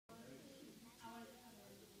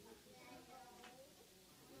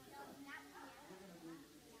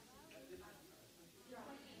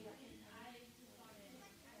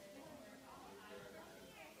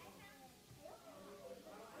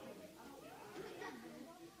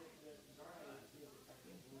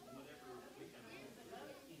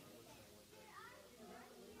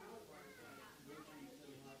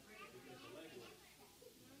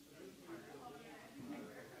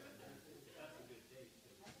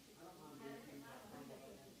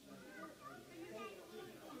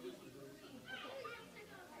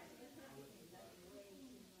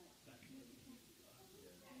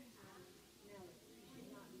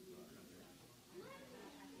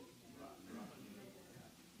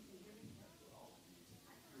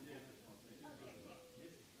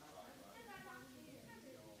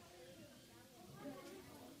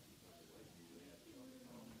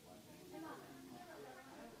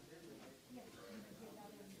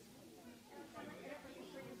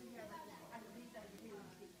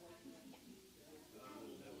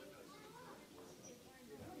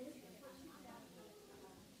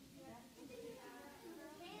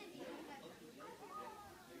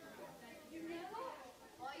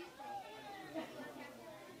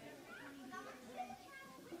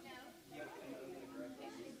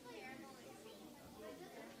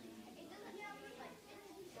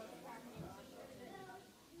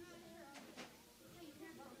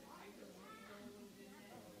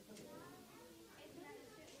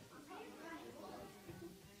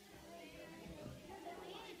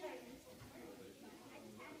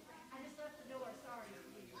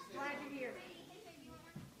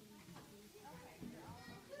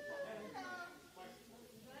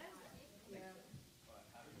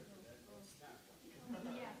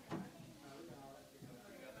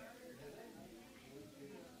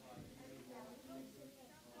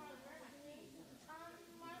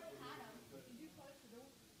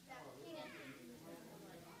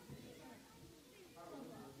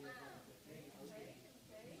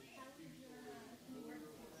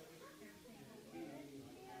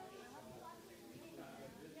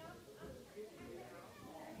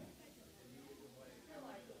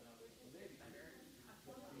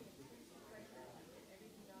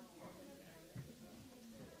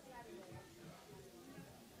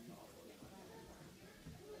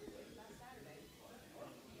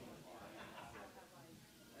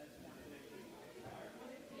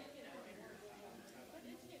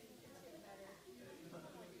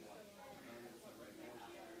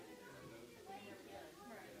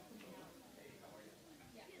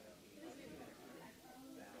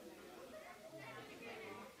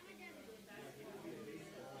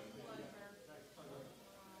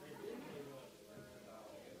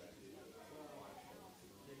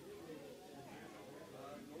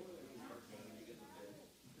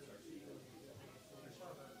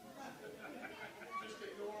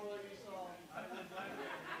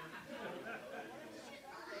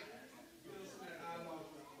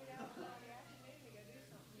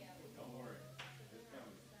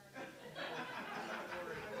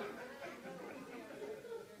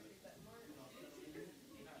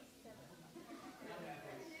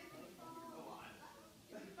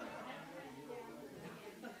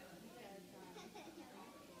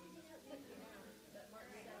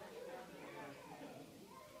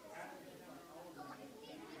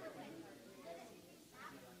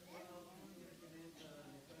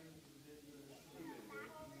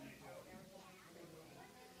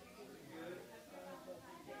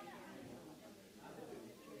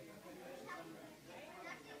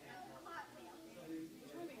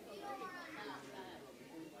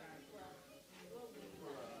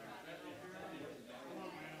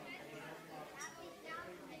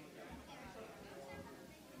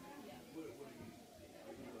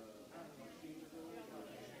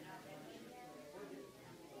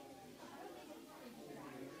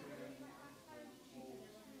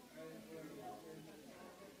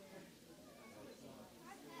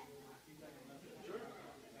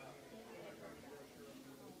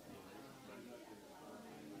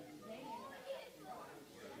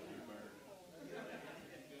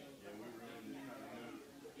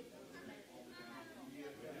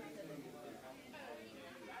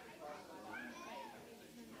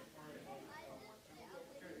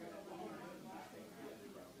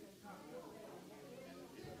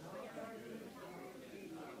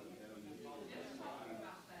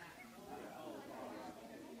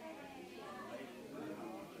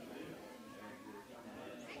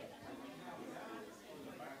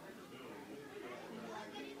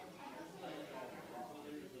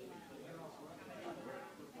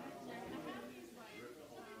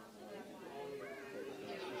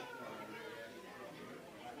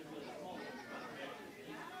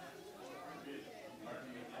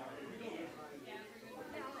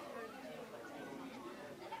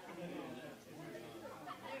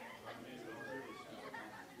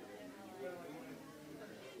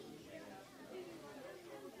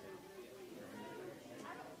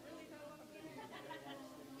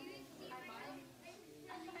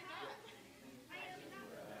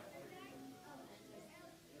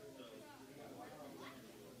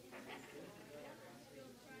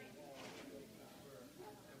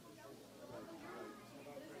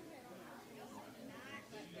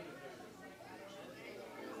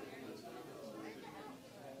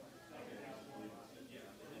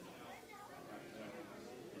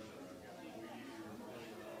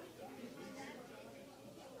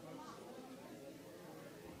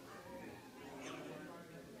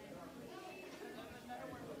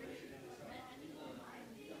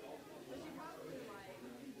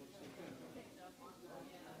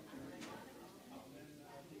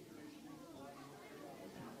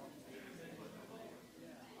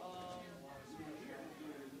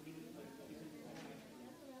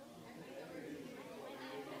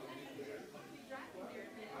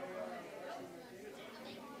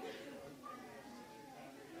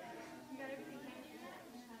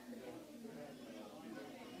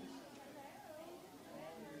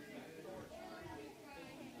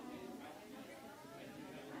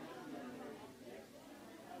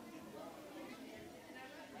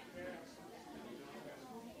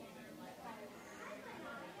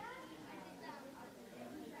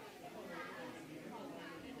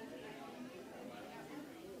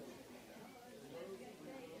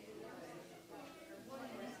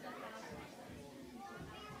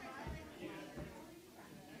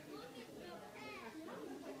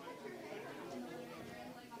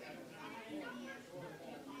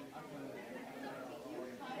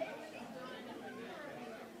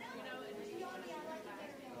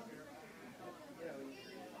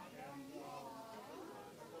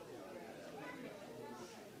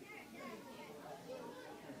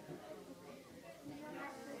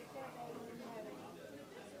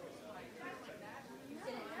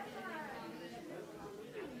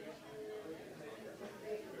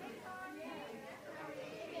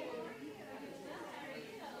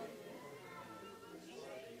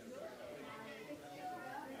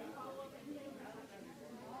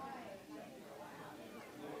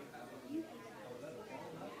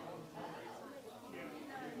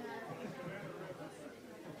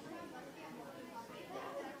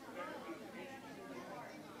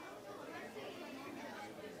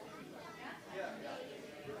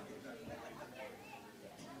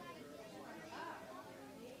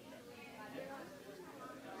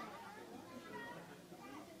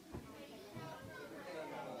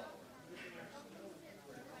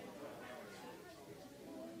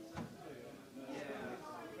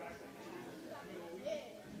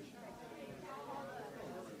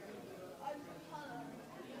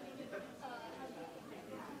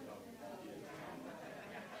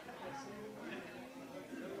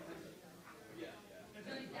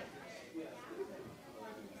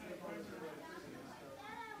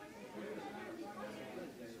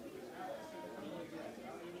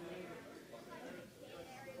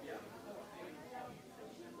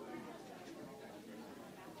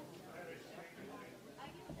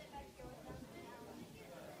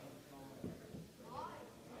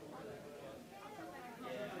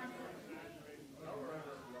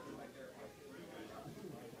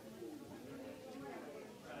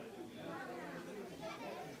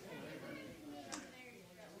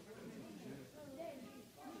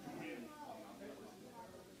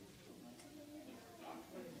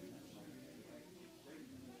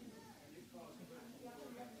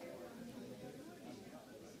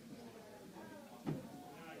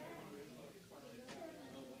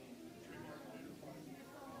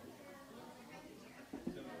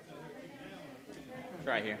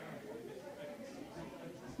Try here.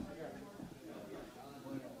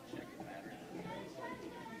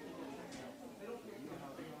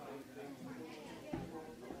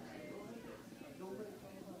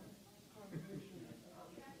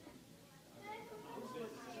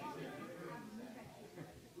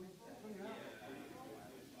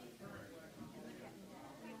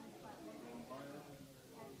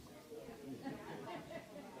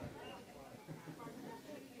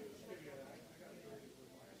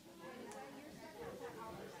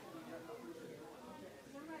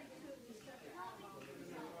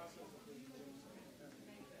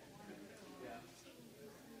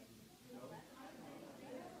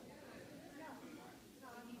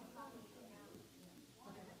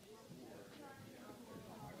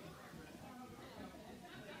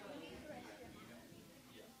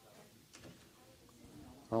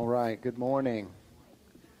 All right, good morning.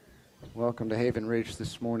 Welcome to Haven Ridge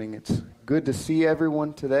this morning. It's good to see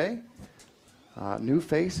everyone today. New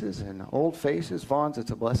faces and old faces. Vons,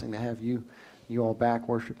 it's a blessing to have you all back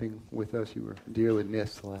worshiping with us. You were dearly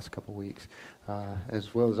missed the last couple of weeks,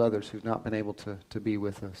 as well as others who've not been able to be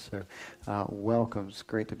with us. So welcome. It's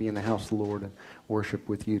great to be in the house of the Lord and worship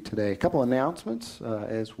with you today. A couple announcements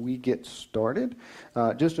as we get started.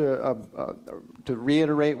 Just to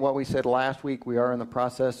reiterate what we said last week, we are in the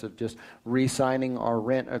process of just re-signing our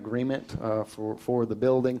rent agreement for the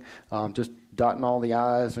building, just dotting all the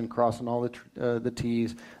I's and crossing all the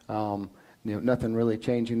T's. Nothing really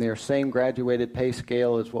changing there. Same graduated pay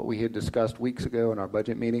scale as what we had discussed weeks ago in our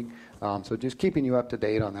budget meeting. So just keeping you up to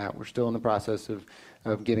date on that. We're still in the process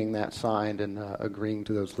of getting that signed and agreeing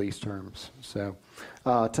to those lease terms. So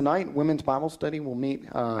tonight, Women's Bible Study will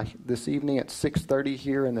meet this evening at 6:30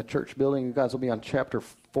 here in the church building. You guys will be on chapter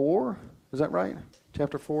 4. Is that right?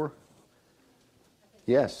 Chapter 4?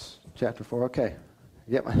 Yes, chapter 4. Okay.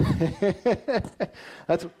 Yep.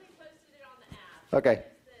 That's okay.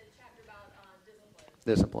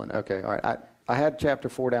 Discipline. Okay. All right. I had chapter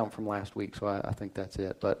 4 down from last week, so I think that's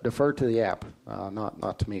it. But defer to the app,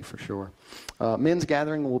 not to me for sure. Men's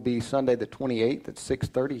gathering will be Sunday the 28th at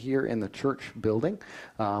 6:30 here in the church building.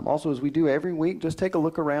 Also, as we do every week, just take a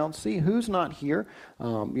look around, see who's not here.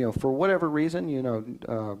 For whatever reason,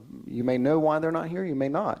 you may know why they're not here, you may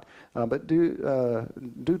not. But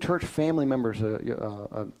do church family members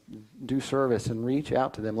do service and reach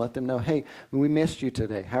out to them. Let them know, hey, we missed you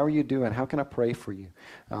today. How are you doing? How can I pray for you?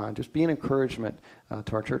 Just be an encouragement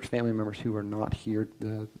to our church family members who are not here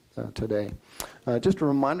today. Just a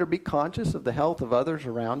reminder, be conscious of the health of others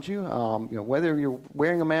around you. Whether you're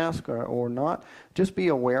wearing a mask or not, just be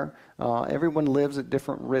aware. Everyone lives at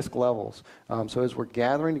different risk levels. So as we're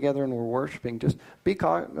gathering together and we're worshiping, just be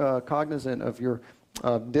cognizant of your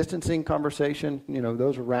distancing conversation,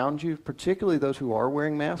 those around you, particularly those who are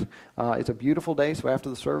wearing masks. It's a beautiful day, so after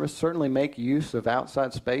the service, certainly make use of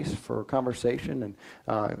outside space for conversation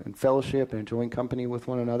and fellowship and enjoying company with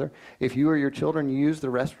one another. If you or your children use the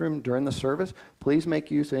restroom during the service, please make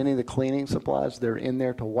use of any of the cleaning supplies that are in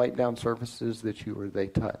there to wipe down surfaces that you or they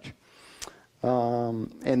touch.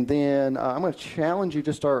 And then I'm going to challenge you.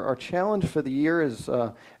 Just our challenge for the year is,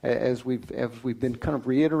 as we've been kind of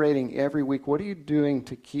reiterating every week, what are you doing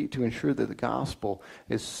to ensure that the gospel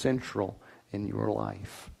is central in your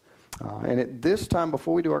life? And at this time,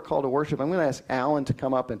 before we do our call to worship, I'm going to ask Alan to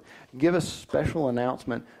come up and give a special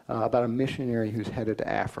announcement about a missionary who's headed to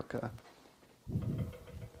Africa.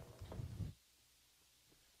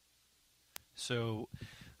 So,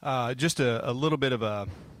 just a little bit of a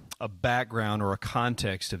background or a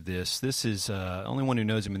context of this. This is only one who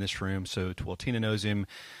knows him in this room. So, Tina knows him,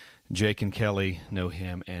 Jake and Kelly know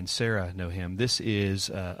him, and Sarah know him. This is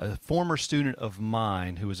a former student of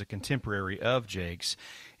mine who is a contemporary of Jake's.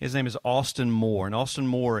 His name is Austin Moore, and Austin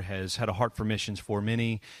Moore has had a heart for missions for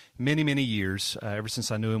many, many, many years, ever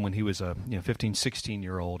since I knew him when he was a 15,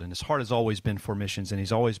 16-year-old, and his heart has always been for missions, and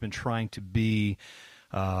he's always been trying to be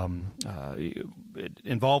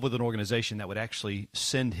involved with an organization that would actually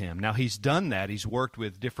send him. Now, he's done that. He's worked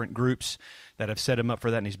with different groups that have set him up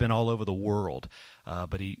for that, and he's been all over the world.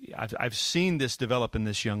 But I've seen this develop in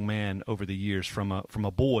this young man over the years, from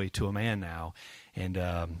a boy to a man now. And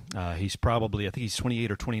he's probably, I think he's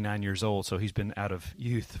 28 or 29 years old, so he's been out of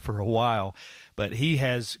youth for a while. But he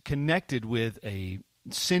has connected with a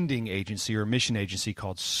sending agency or mission agency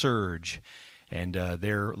called Surge. And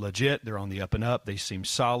they're legit. They're on the up and up. They seem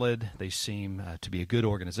solid. They seem to be a good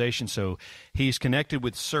organization. So he's connected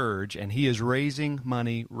with Surge, and he is raising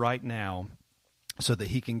money right now so that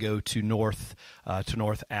he can go to North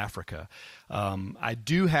Africa. I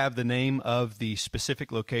do have the name of the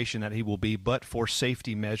specific location that he will be, but for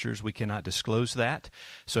safety measures, we cannot disclose that.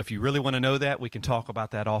 So if you really want to know that, we can talk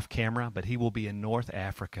about that off camera, but he will be in North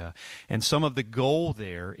Africa. And some of the goal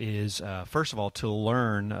there is, first of all, to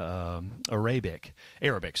learn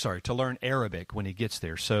to learn Arabic when he gets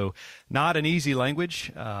there. So not an easy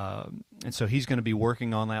language, and so he's going to be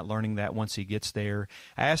working on that, learning that once he gets there.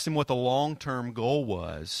 I asked him what the long-term goal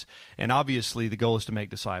was, and obviously the goal is to make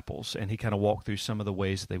disciples, and he kind of walked through some of the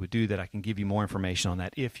ways that they would do that. I can give you more information on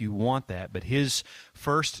that if you want that, but his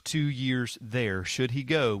first 2 years there, should he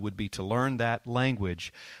go, would be to learn that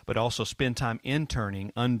language, but also spend time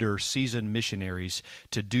interning under seasoned missionaries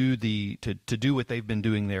to do what they've been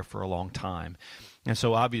doing there for a long time. And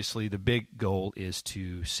so obviously the big goal is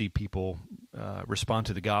to see people respond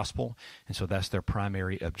to the gospel, and so that's their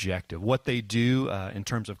primary objective. What they do in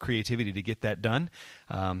terms of creativity to get that done,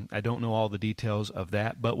 I don't know all the details of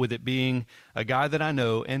that, but with it being a guy that I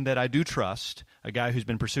know and that I do trust, a guy who's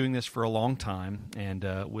been pursuing this for a long time and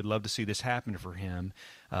would love to see this happen for him,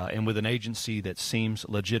 and with an agency that seems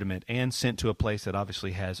legitimate and sent to a place that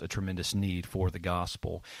obviously has a tremendous need for the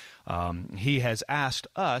gospel. He has asked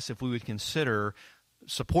us if we would consider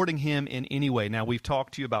supporting him in any way. Now, we've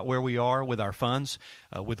talked to you about where we are with our funds.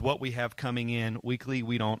 With what we have coming in weekly,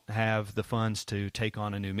 we don't have the funds to take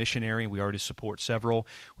on a new missionary. We already support several.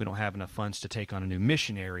 We don't have enough funds to take on a new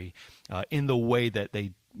missionary in the way that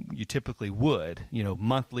you typically would,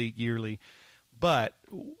 monthly, yearly. But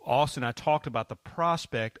Austin and I talked about the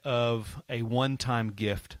prospect of a one-time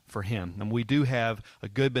gift for him. And we do have a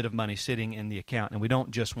good bit of money sitting in the account, and we don't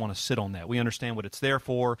just want to sit on that. We understand what it's there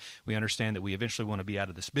for. We understand that we eventually want to be out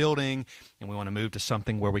of this building, and we want to move to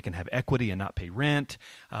something where we can have equity and not pay rent.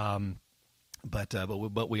 But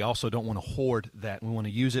we also don't want to hoard that. We want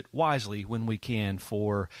to use it wisely when we can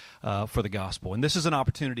for the gospel. And this is an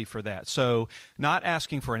opportunity for that. So not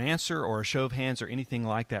asking for an answer or a show of hands or anything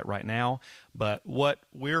like that right now, but what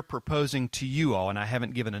we're proposing to you all, and I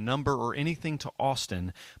haven't given a number or anything to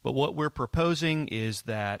Austin, but what we're proposing is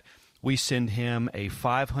that we send him a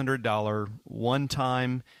 $500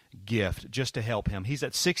 one-time gift just to help him. He's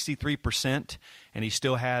at 63%, and he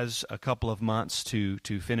still has a couple of months to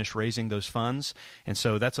finish raising those funds. And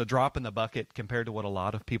so that's a drop in the bucket compared to what a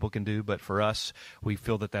lot of people can do. But for us, we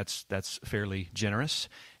feel that that's fairly generous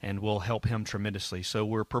and will help him tremendously. So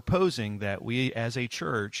we're proposing that we, as a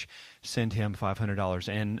church, send him $500.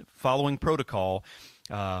 And following protocol,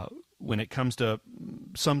 when it comes to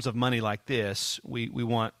sums of money like this, we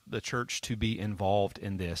want the church to be involved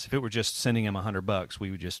in this. If it were just sending him $100, we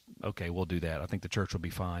would just, okay, we'll do that. I think the church will be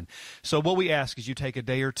fine. So what we ask is you take a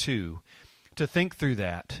day or two to think through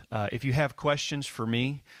that. If you have questions for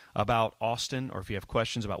me about Austin, or if you have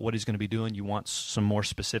questions about what he's going to be doing, you want some more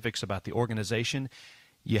specifics about the organization,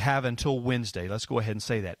 you have until Wednesday. Let's go ahead and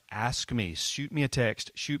say that. Ask me. Shoot me a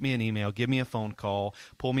text. Shoot me an email. Give me a phone call.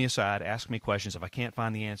 Pull me aside. Ask me questions. If I can't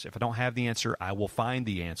find the answer, if I don't have the answer, I will find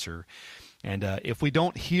the answer. And if we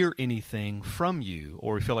don't hear anything from you,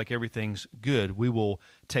 or we feel like everything's good, we will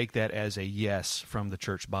take that as a yes from the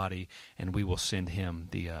church body, and we will send him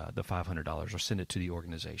the $500 or send it to the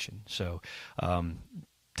organization. So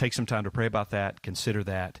take some time to pray about that. Consider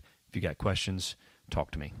that. If you got questions,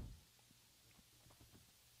 talk to me.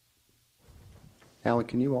 Alan,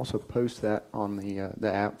 can you also post that on the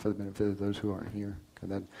app for the benefit of those who aren't here?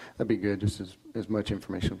 That'd be good, just as much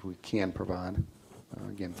information as we can provide,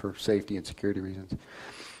 again, for safety and security reasons.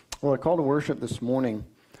 Well, a call to worship this morning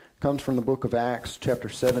comes from the book of Acts, chapter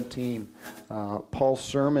 17, Paul's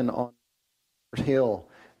sermon on Mars Hill.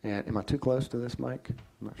 And am I too close to this mic?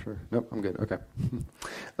 I'm not sure. Nope, I'm good. Okay.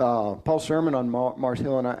 Paul's sermon on Mars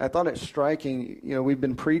Hill, and I thought it striking. We've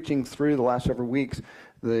been preaching through the last several weeks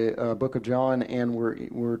the book of John, and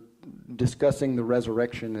we're discussing the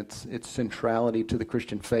resurrection, its centrality to the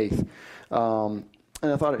Christian faith. And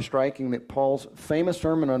I thought it striking that Paul's famous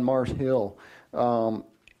sermon on Mars Hill,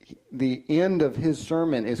 the end of his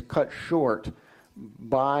sermon is cut short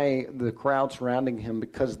by the crowd surrounding him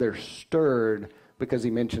because they're stirred because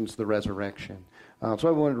he mentions the resurrection. So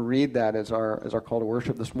I wanted to read that as our call to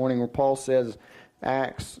worship this morning, where Paul says,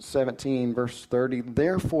 Acts 17, verse 30,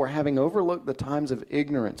 "Therefore, having overlooked the times of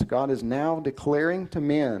ignorance, God is now declaring to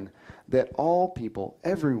men that all people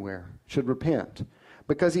everywhere should repent,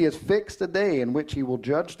 because he has fixed a day in which he will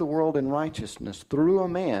judge the world in righteousness through a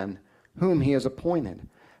man whom he has appointed,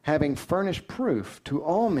 having furnished proof to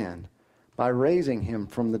all men by raising him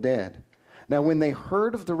from the dead. Now when they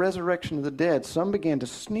heard of the resurrection of the dead, some began to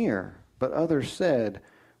sneer, but others said,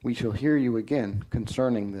 'We shall hear you again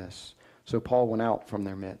concerning this.' So Paul went out from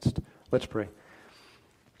their midst." Let's pray.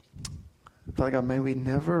 Father God, may we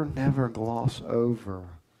never, never gloss over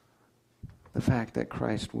the fact that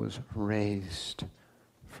Christ was raised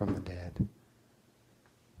from the dead.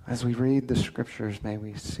 As we read the scriptures, may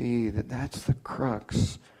we see that that's the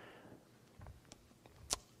crux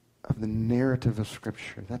of the narrative of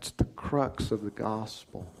Scripture. That's the crux of the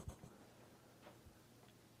gospel.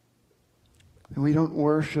 And we don't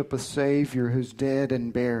worship a Savior who's dead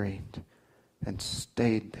and buried and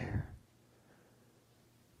stayed there,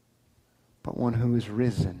 but one who is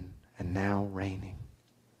risen and now reigning.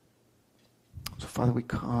 So, Father, we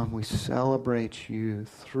come, we celebrate you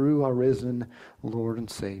through our risen Lord and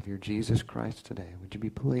Savior, Jesus Christ, today. Would you be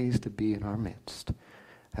pleased to be in our midst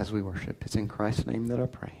as we worship? It's in Christ's name that I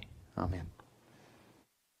pray. Amen.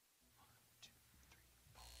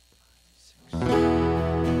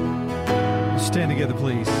 Stand together,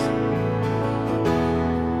 please.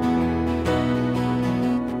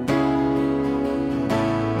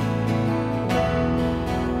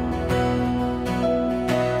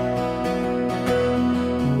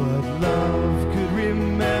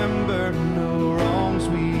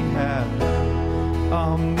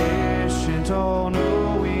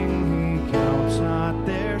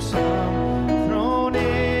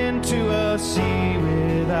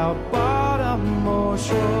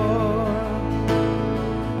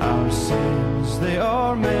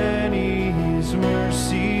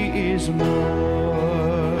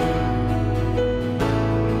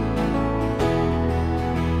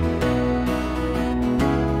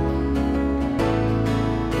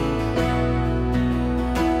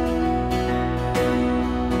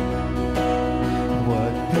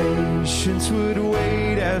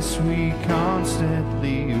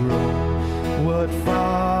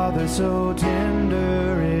 So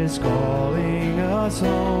tender is calling us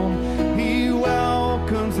home. He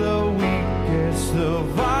welcomes the weakest, the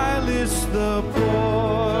vilest, the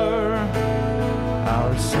poor.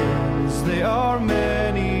 Our sins, they are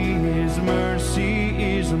many, His mercy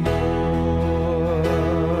is more.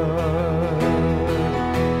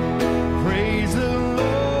 Praise the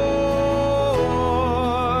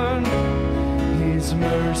Lord, His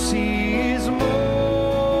mercy is more.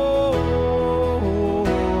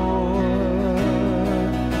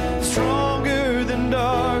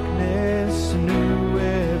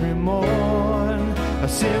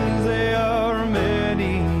 Sins, they are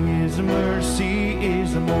many, His mercy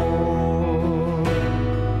is more.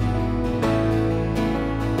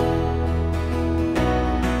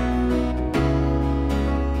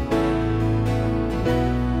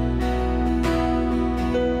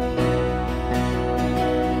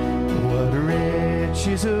 What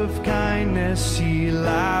riches of kindness He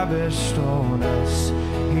lavished on us.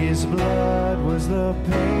 His blood was the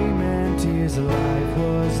payment, His life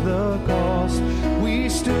was the cost. We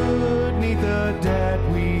stood 'neath a debt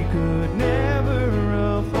we could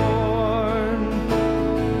never afford.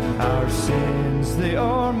 Our sins, they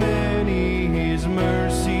are many, His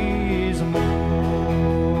mercy is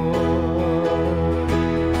more.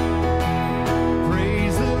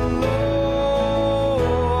 Praise the Lord,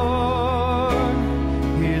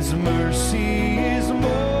 His mercy is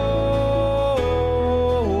more.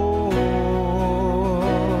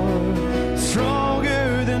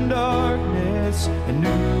 Stronger than darkness and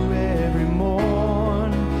new every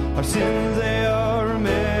morn. Our sins, they are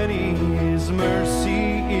many, His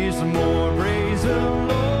mercy is more. Praise the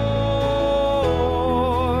Lord,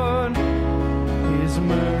 His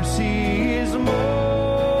mercy is more.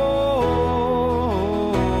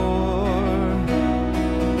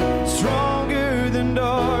 Stronger than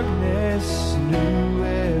darkness, new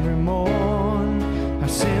every morn. Our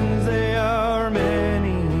sins, they are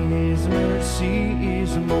many, His mercy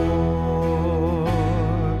is more.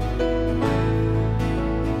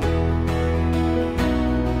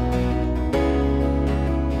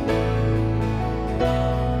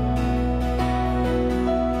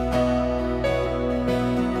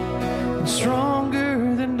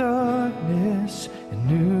 Stronger than darkness and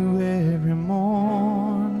new every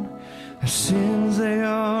morn. Our sins, they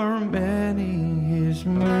are many, His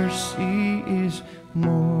mercy is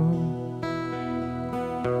more.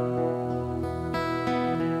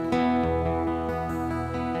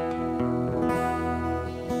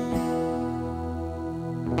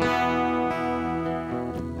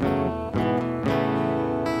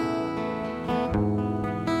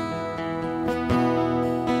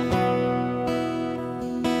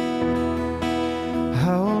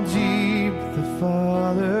 How deep the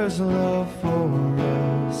Father's love for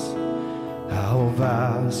us, how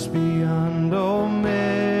vast beyond all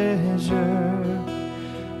measure,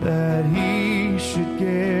 that He should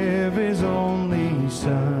give His only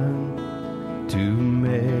Son to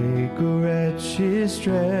make a wretch his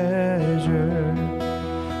treasure.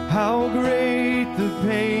 How great the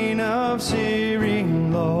pain of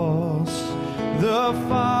searing loss. The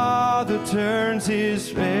Father turns his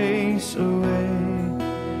face away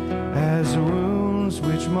as wounds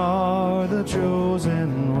which mar the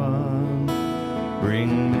chosen one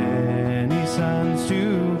bring many sons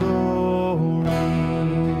to glory.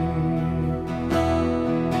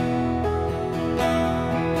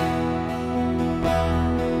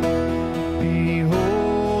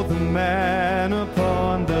 Behold the man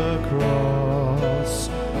upon the cross,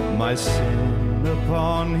 my sin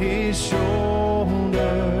upon his shoulders.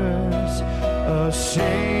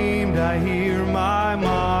 Ashamed I hear my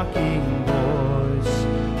mocking voice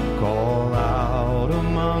call out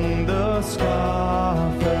among the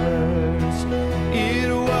scoffers. It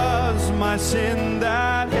was my sin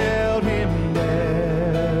that held him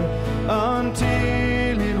there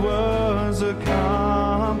until it was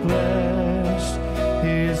accomplished.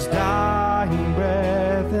 His dying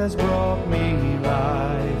breath has brought me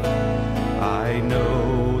life. I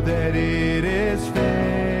know that it is finished.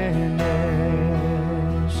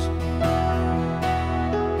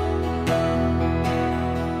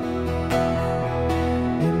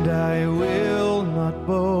 And I will not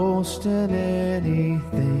boast in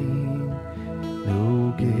anything,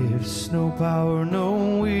 no gifts, no power,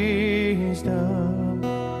 no wisdom,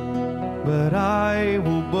 but I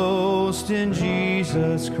will boast in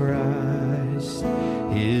Jesus Christ,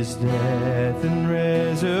 his death and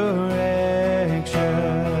resurrection.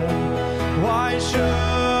 Why should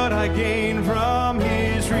I gain from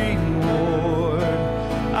his reward?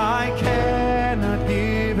 I cannot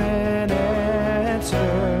give an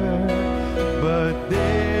answer, but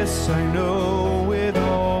this I know with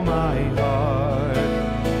all my heart,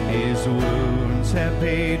 his wounds have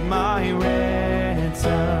paid my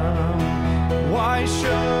ransom. Why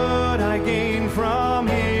should I gain from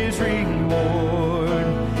his reward?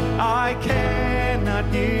 I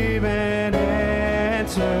cannot give an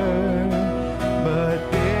answer,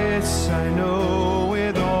 but this I know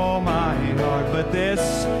with all my heart. But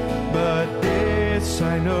this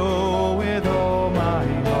I know with all my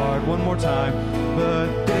heart. One more time.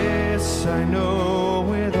 But this I know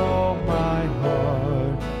with all my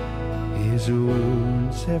heart, his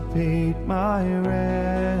wounds have paid my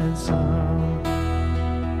ransom.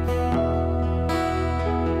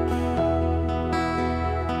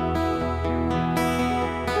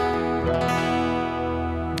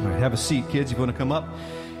 Have a seat, kids, if you want to come up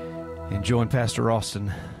and join Pastor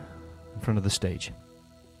Austin in front of the stage.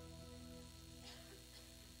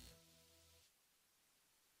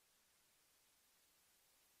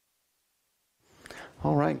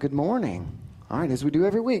 All right, good morning. All right, as we do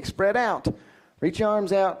every week, spread out. Reach your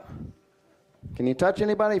arms out. Can you touch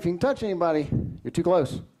anybody? If you can touch anybody, you're too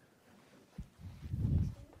close.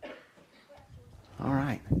 All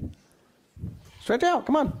right. Stretch out.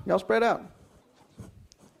 Come on. Y'all spread out.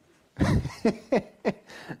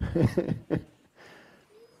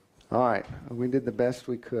 All right. We did the best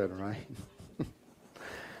we could, right?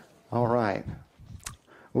 All right.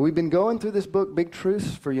 Well, we've been going through this book, Big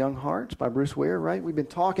Truths for Young Hearts by Bruce Ware, right? We've been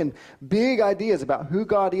talking big ideas about who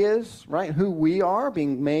God is, right? Who we are,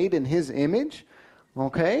 being made in his image,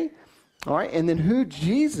 okay? All right, and then who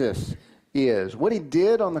Jesus is, what he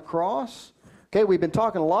did on the cross. Okay, we've been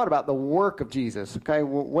talking a lot about the work of Jesus, okay?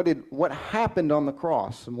 What happened on the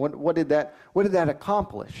cross, and what did that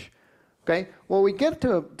accomplish? Okay, well, we get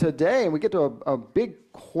to today, and we get to a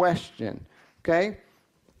big question, okay?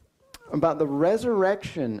 About the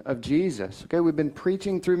resurrection of Jesus. Okay, we've been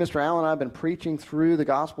preaching through, Mr. Allen and I have been preaching through the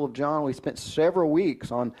Gospel of John. We spent several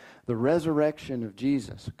weeks on the resurrection of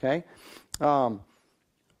Jesus, okay?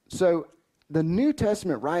 So the New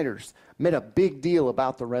Testament writers made a big deal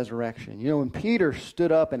about the resurrection. You know, when Peter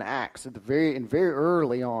stood up in Acts very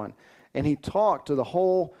early on, and he talked to the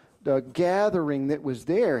whole gathering that was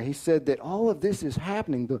there, he said that all of this is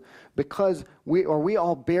happening because we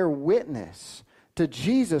all bear witness to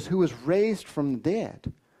Jesus who was raised from the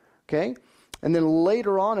dead. Okay? And then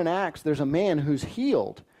later on in Acts, there's a man who's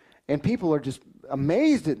healed. And people are just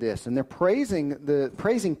amazed at this. And they're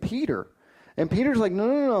praising Peter. And Peter's like,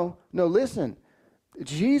 no, listen.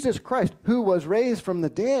 Jesus Christ, who was raised from the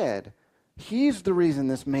dead, he's the reason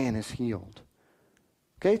this man is healed.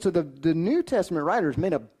 Okay? So the New Testament writers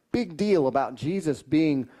made a big deal about Jesus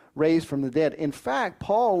being raised from the dead. In fact,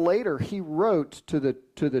 Paul later, he wrote to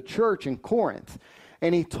the church in Corinth,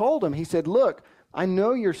 and he told them, he said, look, I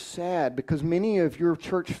know you're sad because many of your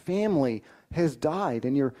church family has died,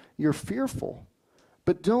 and you're fearful.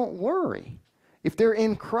 But don't worry. If they're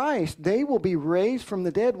in Christ, they will be raised from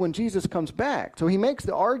the dead when Jesus comes back. So he makes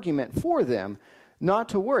the argument for them not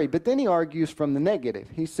to worry. But then he argues from the negative.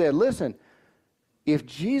 He said, listen, if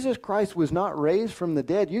Jesus Christ was not raised from the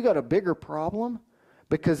dead, you got a bigger problem,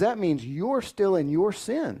 because that means you're still in your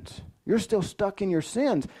sins. You're still stuck in your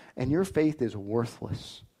sins, and your faith is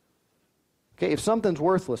worthless. Okay, if something's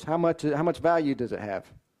worthless, how much value does it have?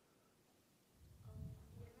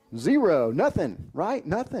 Zero, nothing, right?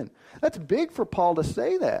 Nothing. That's big for Paul to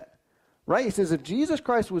say that, right? He says, if Jesus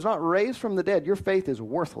Christ was not raised from the dead, your faith is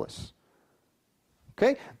worthless.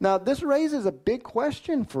 Okay, now this raises a big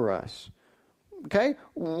question for us. Okay,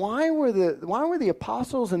 why were the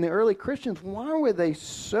apostles and the early Christians, why were they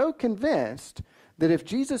so convinced that if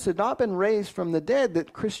Jesus had not been raised from the dead,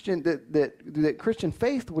 that Christian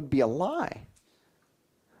faith would be a lie?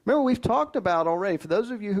 Remember, we've talked about already, for those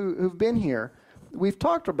of you who've been here, we've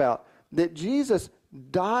talked about that Jesus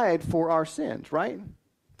died for our sins, right?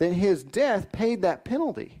 That his death paid that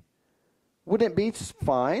penalty. Wouldn't it be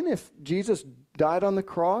fine if Jesus died on the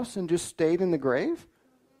cross and just stayed in the grave?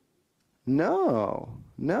 No.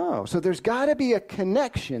 So there's got to be a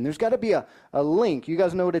connection. There's got to be a link. You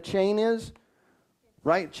guys know what a chain is?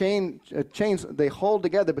 Right? Chains, they hold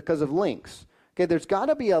together because of links. Okay, there's got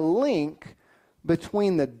to be a link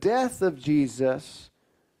between the death of Jesus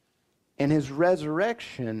and his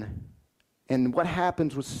resurrection and what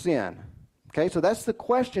happens with sin. Okay, so that's the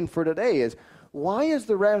question for today is, why is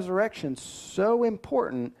the resurrection so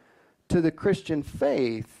important to the Christian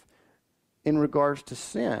faith in regards to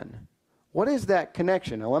sin? What is that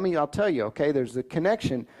connection? Now I'll tell you, okay, there's the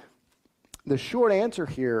connection. The short answer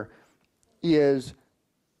here is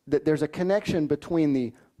that there's a connection between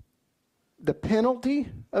the penalty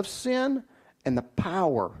of sin and the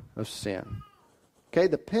power of sin. Okay,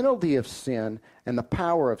 the penalty of sin and the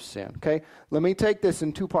power of sin. Okay, let me take this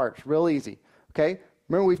in two parts, real easy. Okay,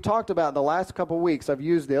 remember we've talked about the last couple of weeks, I've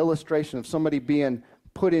used the illustration of somebody being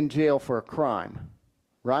put in jail for a crime,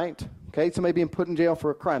 right? Okay, somebody being put in jail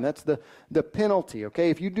for a crime. That's the penalty, okay?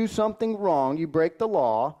 If you do something wrong, you break the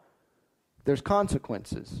law, there's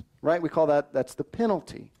consequences, right? We call that's the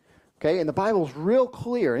penalty, okay? And the Bible's real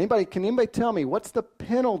clear. Can anybody tell me what's the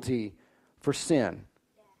penalty for sin?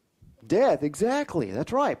 Death, exactly.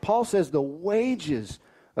 That's right. Paul says the wages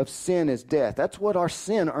of sin is death. That's what our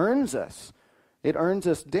sin earns us. It earns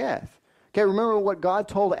us death. Okay, remember what God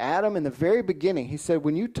told Adam in the very beginning. He said,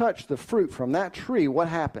 when you touch the fruit from that tree, what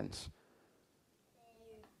happens?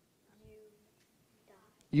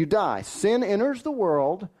 You die. Sin enters the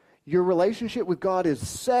world. Your relationship with God is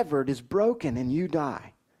severed, is broken, and you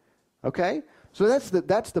die. Okay? So that's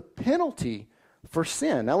the penalty for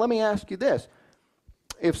sin. Now let me ask you this.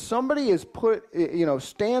 If somebody is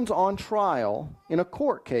stands on trial in a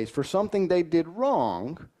court case for something they did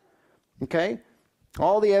wrong, okay,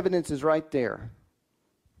 all the evidence is right there,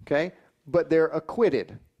 okay, but they're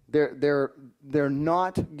acquitted. They're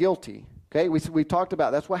not guilty. Okay, we talked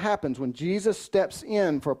about that's what happens when Jesus steps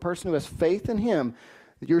in for a person who has faith in him.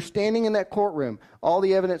 You're standing in that courtroom. All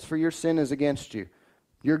the evidence for your sin is against you.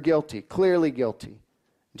 You're guilty, clearly guilty.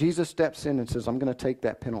 Jesus steps in and says, I'm going to take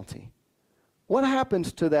that penalty. What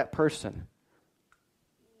happens to that person?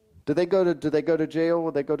 Do they go to jail?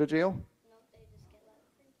 Will they go to jail? No, they just get let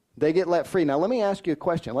free. They get let free. Now let me ask you a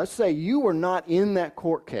question. Let's say you were not in that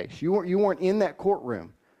court case. You weren't in that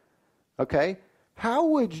courtroom. Okay? How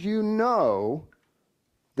would you know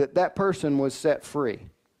that person was set free?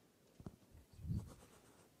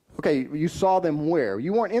 Okay, you saw them where?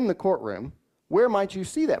 You weren't in the courtroom. Where might you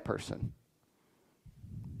see that person?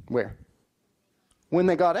 Where? When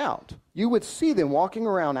they got out. You would see them walking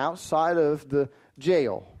around outside of the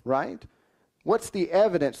jail, right? What's the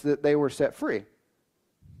evidence that they were set free?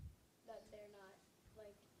 That they're not,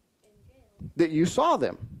 in jail. That you saw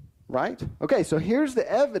them, right? Okay, so here's the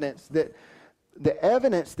evidence that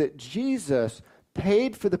Jesus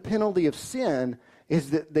paid for the penalty of sin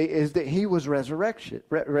is that he was resurrected.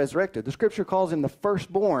 The scripture calls him the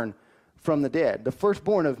firstborn from the dead, the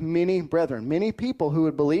firstborn of many brethren, many people who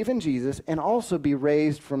would believe in Jesus and also be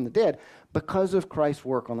raised from the dead because of Christ's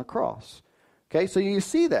work on the cross. Okay, so you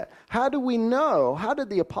see that. How do we know, how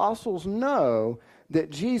did the apostles know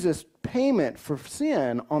that Jesus' payment for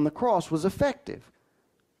sin on the cross was effective?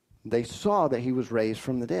 They saw that he was raised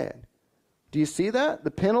from the dead. Do you see that?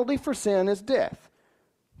 The penalty for sin is death.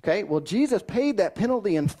 Okay, well, Jesus paid that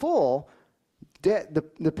penalty in full.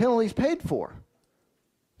 The penalty's paid for.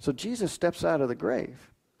 So Jesus steps out of the grave.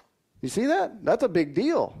 You see that? That's a big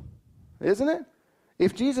deal, isn't it?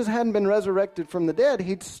 If Jesus hadn't been resurrected from the dead,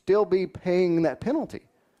 he'd still be paying that penalty,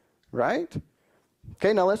 right?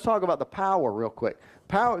 Okay, now let's talk about the power real quick.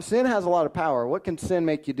 Sin has a lot of power. What can sin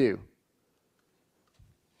make you do?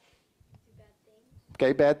 Bad things.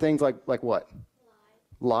 Okay, bad things like what?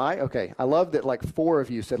 Lie. Lie? Okay, I love that like 4 of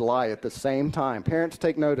you said lie at the same time. Parents,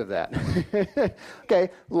 take note of that. Okay,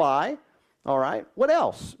 lie. All right, what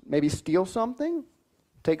else? Maybe steal something?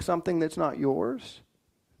 Take something that's not yours?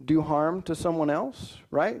 Do harm to someone else,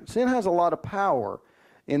 right? Sin has a lot of power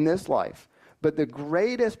in this life. But the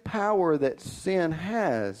greatest power that sin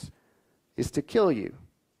has is to kill you.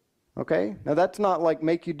 Okay? Now that's not like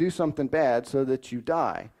make you do something bad so that you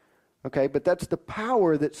die. Okay? But that's the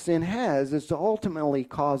power that sin has, is to ultimately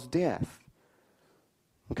cause death.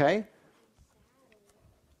 Okay?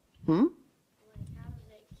 Like, how does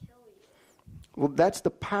it kill you? Well, that's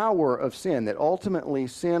the power of sin, that ultimately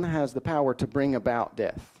sin has the power to bring about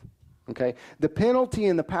death. Okay? The penalty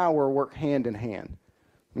and the power work hand in hand.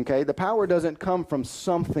 Okay? The power doesn't come from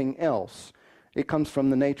something else. It comes from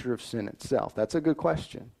the nature of sin itself. That's a good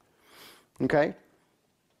question. Okay?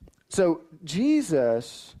 So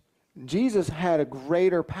Jesus had a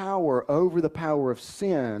greater power over the power of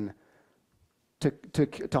sin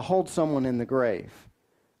to hold someone in the grave.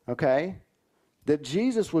 Okay? That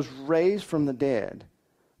Jesus was raised from the dead.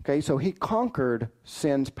 Okay? So he conquered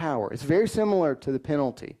sin's power. It's very similar to the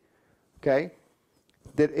penalty. Okay?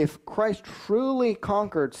 That if Christ truly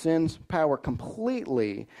conquered sin's power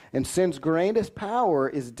completely, and sin's greatest power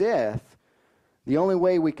is death, the only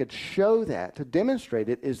way we could show that, to demonstrate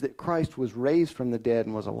it, is that Christ was raised from the dead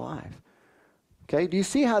and was alive. Okay? Do you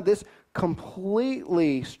see how this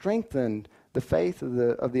completely strengthened the faith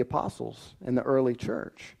of the apostles in the early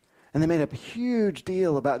church? And they made a huge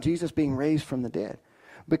deal about Jesus being raised from the dead,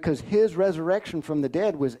 because his resurrection from the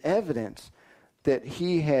dead was evidence that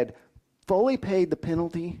he had fully paid the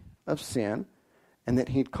penalty of sin, and that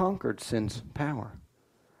he'd conquered sin's power.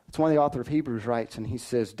 That's why the author of Hebrews writes, and he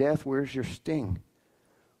says, "Death, where's your sting?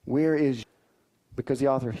 Where is?" Because the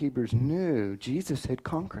author of Hebrews knew Jesus had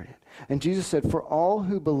conquered it. And Jesus said, "For all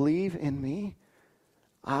who believe in me,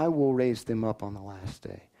 I will raise them up on the last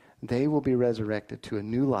day. They will be resurrected to a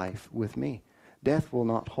new life with me. Death will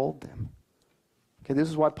not hold them." Okay, this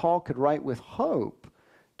is why Paul could write with hope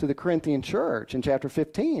to the Corinthian church in chapter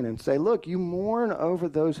 15 and say, look, you mourn over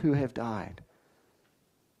those who have died,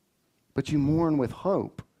 but you mourn with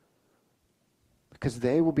hope, because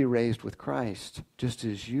they will be raised with Christ just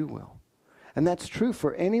as you will. And that's true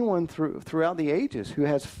for anyone throughout the ages who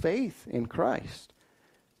has faith in Christ.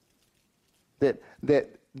 That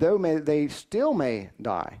though they still may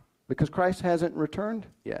die, because Christ hasn't returned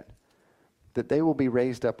yet, that they will be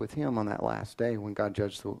raised up with him on that last day when God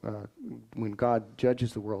judges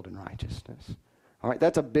the world in righteousness. All right,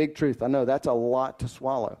 that's a big truth. I know that's a lot to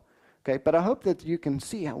swallow. Okay, but I hope that you can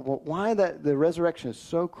see why the resurrection is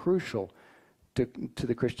so crucial to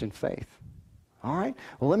the Christian faith. All right?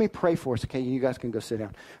 Well, let me pray for us. Okay, you guys can go sit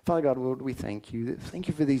down. Father God, Lord, we thank you. Thank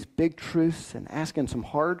you for these big truths and asking some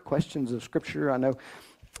hard questions of Scripture. I know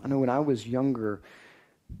when I was younger,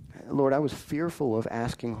 Lord, I was fearful of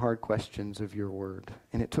asking hard questions of your word.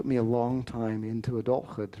 And it took me a long time into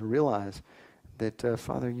adulthood to realize that,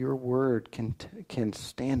 Father, your word can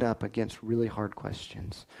stand up against really hard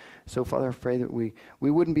questions. So, Father, I pray that we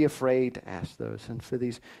wouldn't be afraid to ask those. And for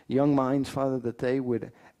these young minds, Father, that they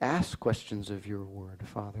would ask questions of your word,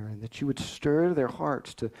 Father, and that you would stir their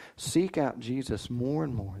hearts to seek out Jesus more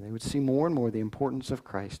and more. They would see more and more the importance of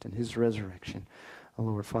Christ and his resurrection. Oh,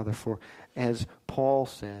 Lord, Father, for as Paul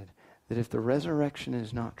said, that if the resurrection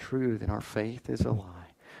is not true, then our faith is a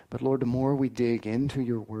lie. But Lord, the more we dig into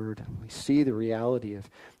your word and we see the reality of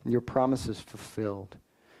your promises fulfilled,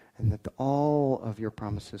 and that all of your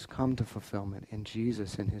promises come to fulfillment in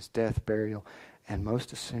Jesus, in his death, burial, and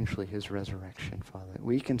most essentially his resurrection, Father,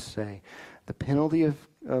 we can say the penalty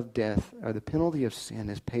of death, or the penalty of sin,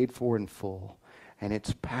 is paid for in full, and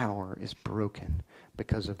its power is broken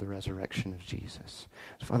because of the resurrection of Jesus.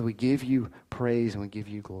 So, Father, we give you praise and we give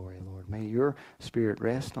you glory, Lord. May your Spirit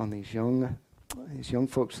rest on these young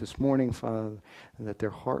folks this morning, Father, that their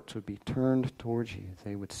hearts would be turned towards you.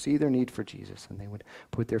 They would see their need for Jesus and they would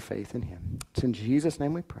put their faith in him. It's in Jesus'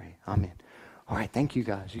 name we pray. Amen. All right, thank you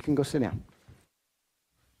guys. You can go sit down.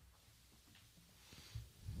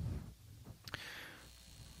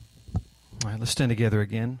 All right, let's stand together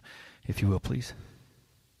again, if you will, please.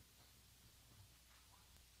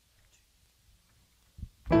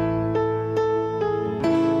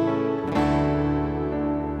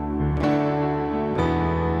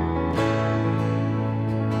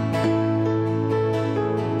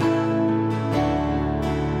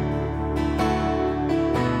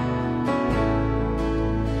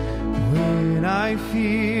 When I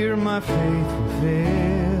fear my faith will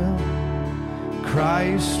fail,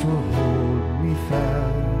 Christ will hold me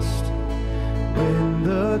fast. When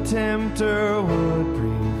the tempter would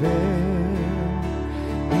prevail,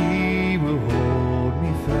 he will hold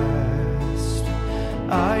me fast.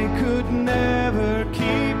 I could never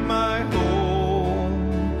keep my home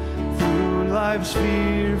through life's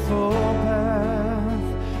fearful path,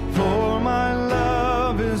 for my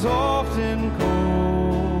love is often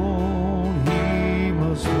cold. He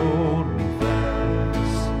must hold me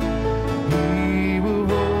fast. He will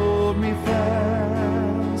hold me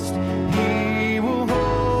fast. He will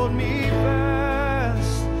hold me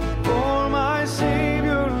fast, for my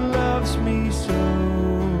Savior loves me so.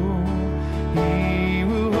 He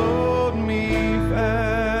will hold me fast.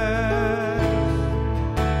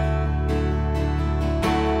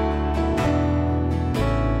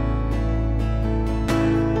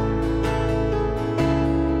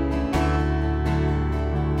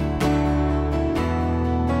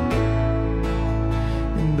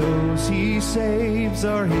 And those he saves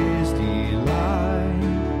are his delight.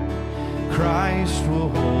 Christ will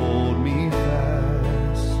hold me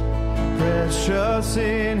fast, precious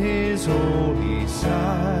in his holy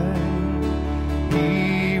sight.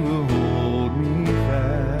 He will hold me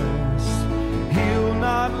fast. He'll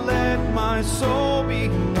not let my soul be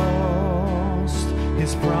lost.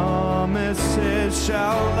 His promises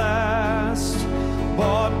shall last,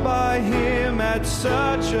 bought by him at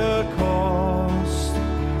such a cost.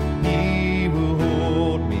 He will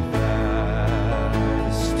hold me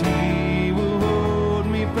fast. He will hold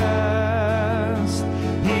me fast.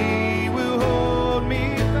 He will hold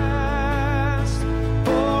me fast,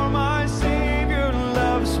 for my Savior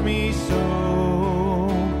loves me so.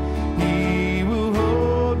 He will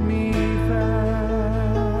hold me fast.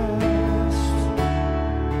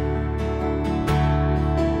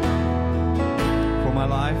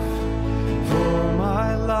 For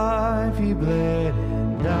my life, he bled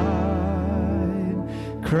and died.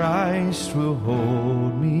 Christ will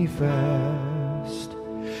hold me fast.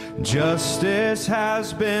 Justice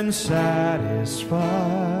has been satisfied.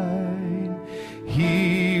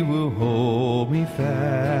 He will hold me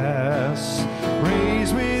fast.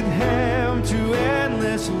 Raised with him to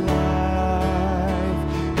endless life.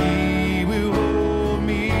 He will hold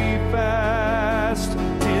me fast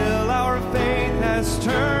till our faith has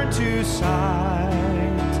turned to sight.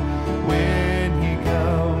 When he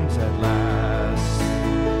comes at last,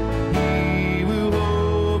 he will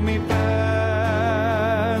hold me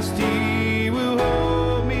fast. He will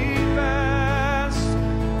hold me fast,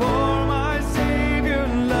 for my Savior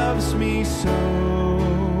loves me so.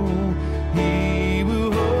 He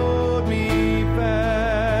will hold me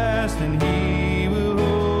fast, and he will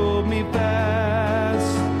hold me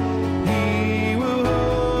fast. He will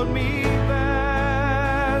hold me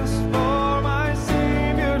fast, for my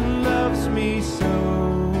Savior loves me so.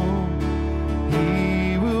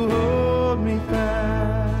 He will hold me fast.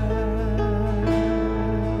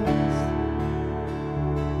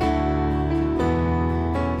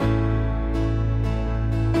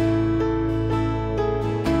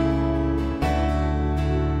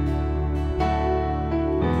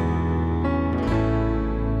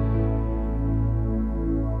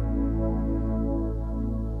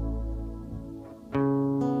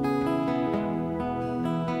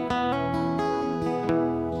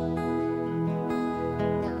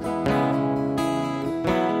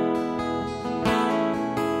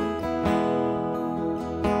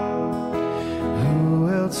 Who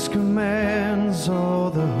else commands all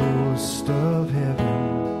the host of heaven?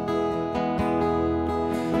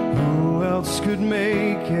 Who else could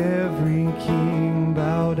make every king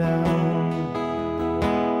bow down?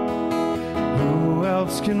 Who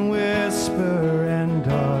else can whisper and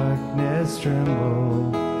darkness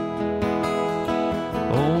tremble?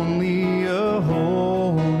 Only a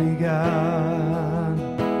holy God.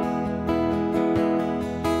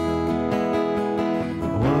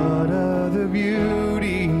 What other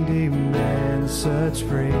beauty demands such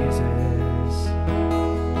praises?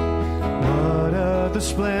 What other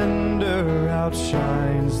splendor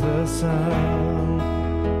outshines the sun?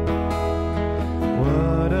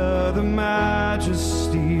 What other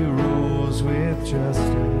majesty rules with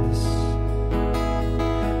justice?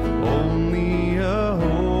 Only a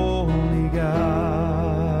holy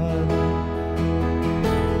God.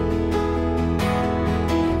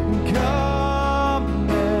 Come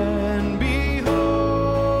and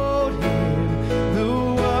behold him, the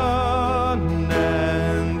one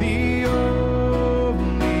and the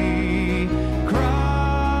only.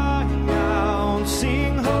 Cry out,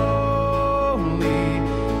 sing holy,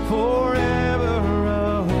 forever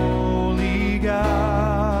a holy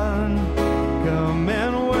God.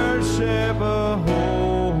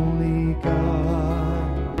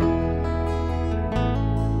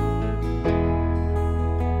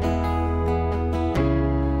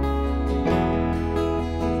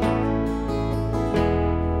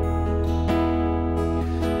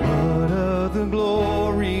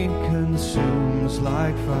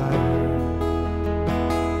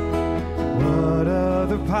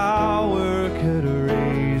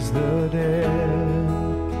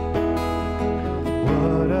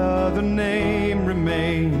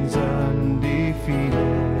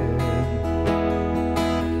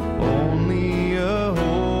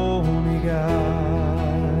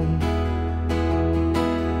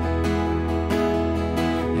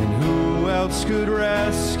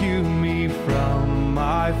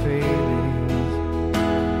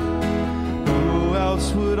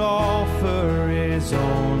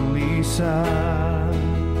 Son?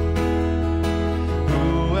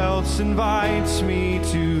 Who else invites me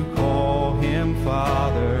to call him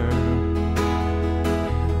Father?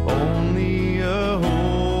 Only a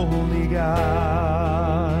holy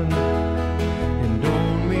God, and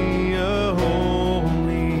only a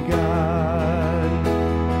holy God.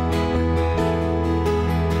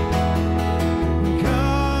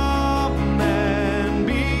 Come and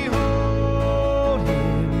behold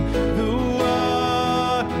him, the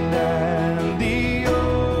one and the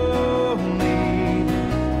only.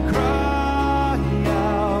 Cry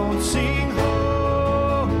out, sing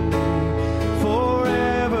holy,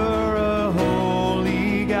 forever a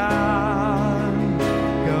holy God.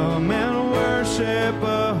 Come and worship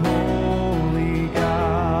a holy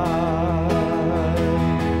God.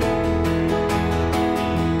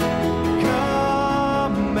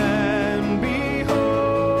 Come and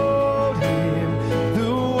behold him,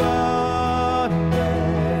 the one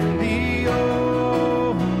and the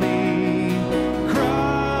only.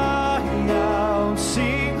 Cry out,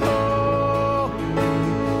 sing holy,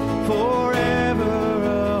 forever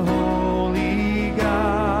a holy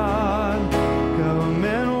God. Come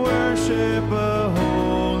and worship a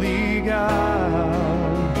holy God.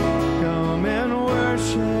 Come and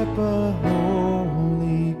worship a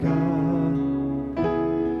holy God.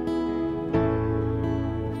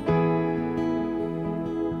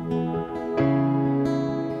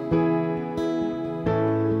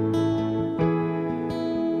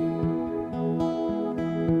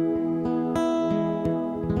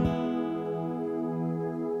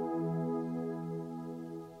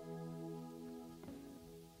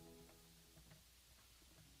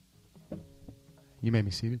 You may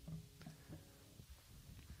be seated.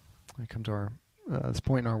 We come to our this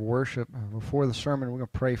point in our worship. Before the sermon, we're going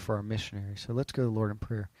to pray for our missionaries. So let's go to the Lord in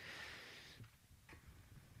prayer.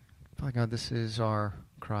 Father God, this is our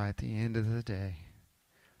cry at the end of the day.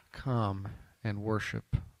 Come and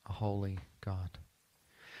worship a holy God.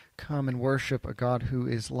 Come and worship a God who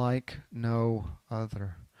is like no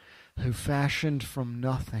other, who fashioned from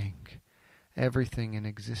nothing everything in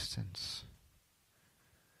existence,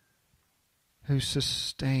 who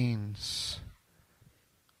sustains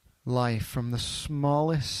life from the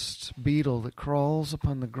smallest beetle that crawls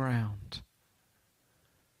upon the ground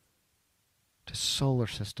to solar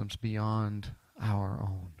systems beyond our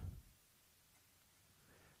own.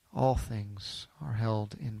 All things are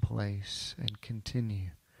held in place and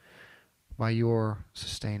continue by your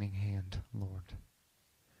sustaining hand, Lord.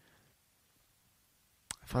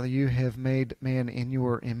 Father, you have made man in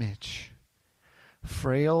your image,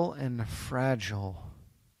 frail and fragile,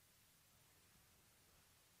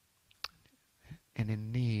 and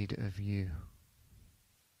in need of you.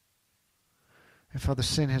 And Father,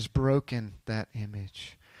 sin has broken that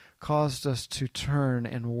image, caused us to turn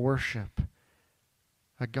and worship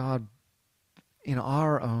a God in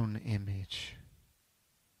our own image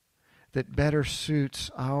that better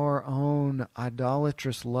suits our own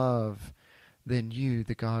idolatrous love than you,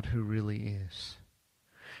 the God who really is.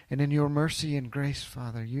 And in your mercy and grace,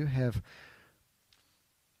 Father, you have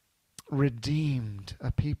redeemed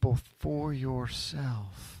a people for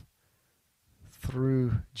yourself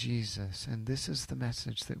through Jesus. And this is the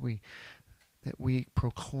message that we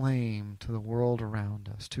proclaim to the world around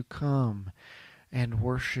us, to come and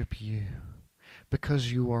worship you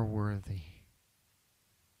because you are worthy.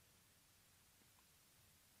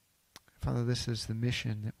 Father, this is the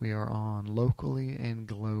mission that we are on locally and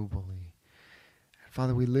globally.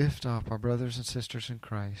 Father, we lift up our brothers and sisters in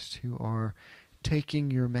Christ who are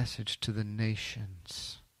taking your message to the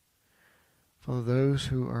nations. Father, those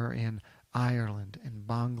who are in Ireland and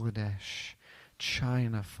Bangladesh,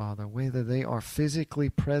 China, Father, whether they are physically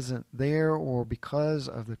present there or because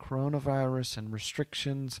of the coronavirus and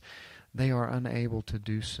restrictions, they are unable to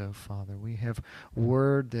do so, Father. We have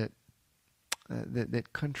word that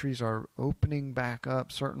countries are opening back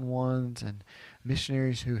up, certain ones, and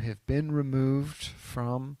missionaries who have been removed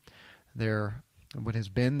from what has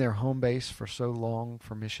been their home base for so long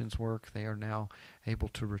for missions work, they are now able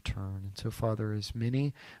to return. And so, Father, as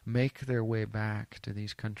many make their way back to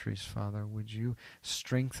these countries, Father, would you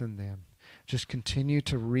strengthen them? Just continue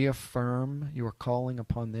to reaffirm your calling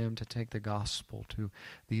upon them to take the gospel to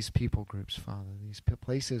these people groups, Father, these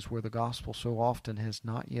places where the gospel so often has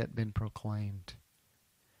not yet been proclaimed.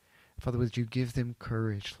 Father, would you give them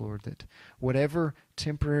courage, Lord, that whatever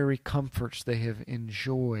temporary comforts they have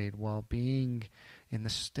enjoyed while being in the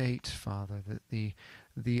States, Father, that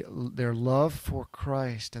their love for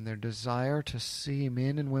Christ and their desire to see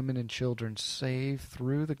men and women and children saved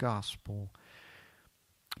through the gospel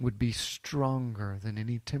would be stronger than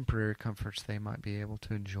any temporary comforts they might be able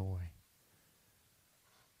to enjoy.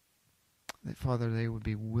 that, Father, they would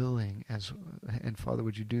be willing, and Father,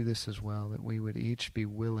 would you do this as well, that we would each be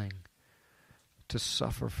willing to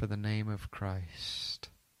suffer for the name of Christ,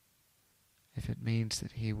 if it means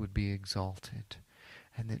that he would be exalted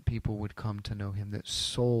and that people would come to know him, that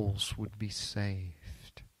souls would be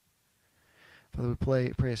saved. Father,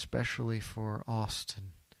 we pray especially for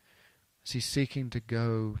Austin, as he's seeking to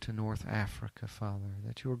go to North Africa, Father,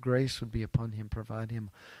 that your grace would be upon him, provide him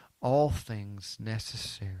all things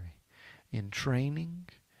necessary in training,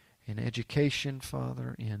 in education,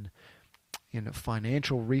 Father, in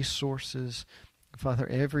financial resources, Father,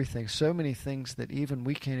 everything, so many things that even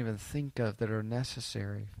we can't even think of that are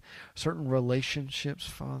necessary. Certain relationships,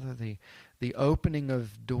 Father, the opening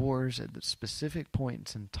of doors at the specific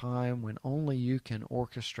points in time when only you can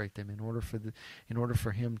orchestrate them in order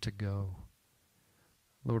for him to go.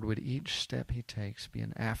 Lord, would each step he takes be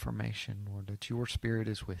an affirmation, Lord, that your Spirit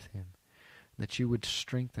is with him, that you would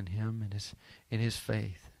strengthen him in his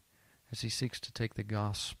faith as he seeks to take the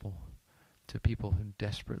gospel to people who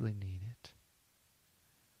desperately need it.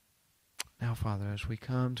 Now, Father, as we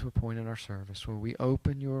come to a point in our service where we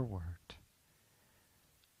open your word,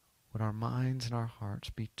 would our minds and our hearts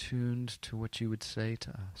be tuned to what you would say to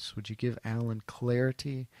us? Would you give Alan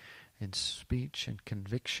clarity in speech and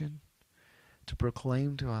conviction to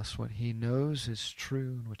proclaim to us what he knows is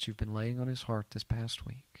true and what you've been laying on his heart this past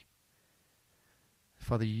week?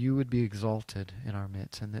 Father, you would be exalted in our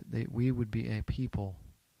midst, and that we would be a people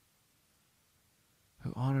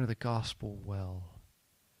who honor the gospel well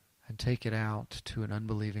and take it out to an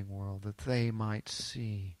unbelieving world, that they might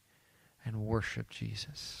see and worship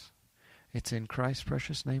Jesus. It's in Christ's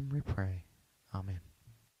precious name we pray. Amen.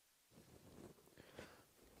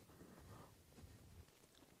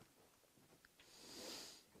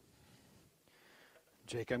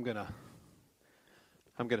 Jake, I'm gonna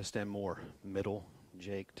stand more middle,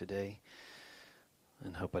 Jake, today,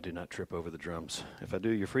 and hope I do not trip over the drums. If I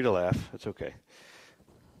do, you're free to laugh. It's okay.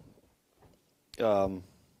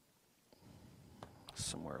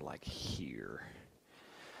 Somewhere like here.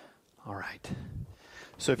 All right.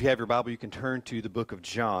 So if you have your Bible, you can turn to the book of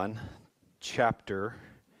John, chapter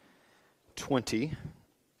 20.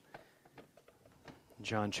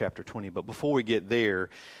 John chapter 20. But before we get there,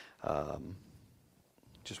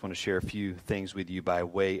 just want to share a few things with you by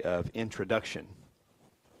way of introduction.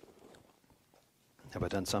 Have I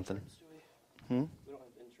done something? We don't have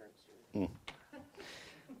insurance.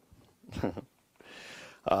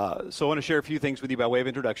 So I want to share a few things with you by way of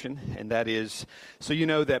introduction, and that is, so you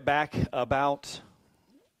know that back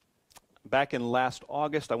in last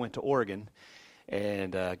August, I went to Oregon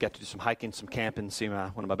and got to do some hiking, some camping, see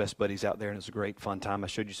one of my best buddies out there, and it was a great, fun time. I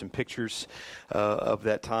showed you some pictures of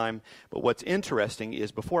that time. But what's interesting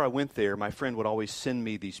is before I went there, my friend would always send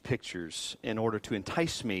me these pictures in order to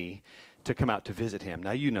entice me to come out to visit him.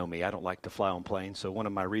 Now, you know me. I don't like to fly on planes, so one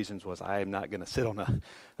of my reasons was I am not going to sit on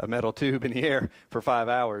a metal tube in the air for 5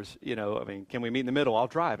 hours. Can we meet in the middle? I'll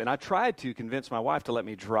drive. And I tried to convince my wife to let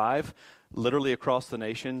me drive literally across the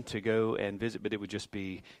nation to go and visit, but it would just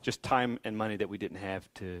be time and money that we didn't have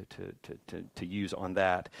to use on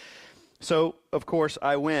that. So, of course,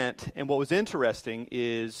 I went, and what was interesting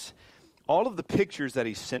is all of the pictures that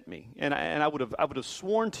he sent me, and I would have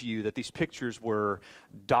sworn to you that these pictures were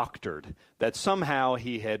doctored, that somehow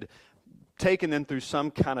he had taken them through some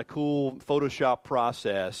kind of cool Photoshop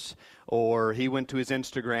process, or he went to his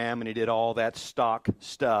Instagram and he did all that stock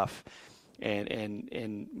stuff,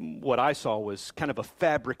 and what I saw was kind of a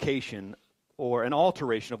fabrication or an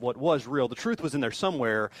alteration of what was real. The truth was in there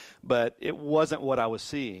somewhere, but it wasn't what I was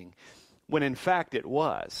seeing, when in fact it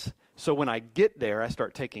was. So when I get there, I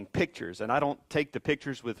start taking pictures, and I don't take the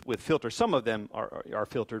pictures with filters. Some of them are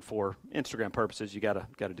filtered for Instagram purposes. You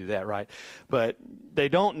gotta do that, right? But they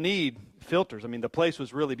don't need filters. I mean, the place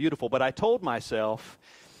was really beautiful. But I told myself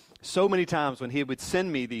so many times when he would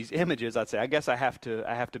send me these images, I'd say, I guess I have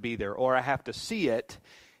to be there, or I have to see it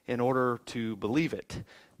in order to believe it,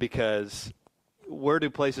 because where do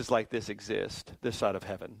places like this exist, this side of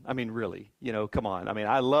heaven? I mean, really, come on. I mean,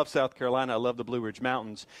 I love South Carolina. I love the Blue Ridge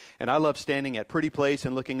Mountains. And I love standing at Pretty Place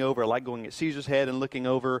and looking over. I like going at Caesar's Head and looking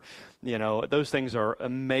over. Those things are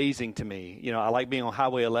amazing to me. I like being on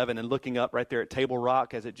Highway 11 and looking up right there at Table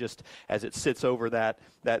Rock as it sits over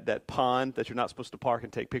that pond that you're not supposed to park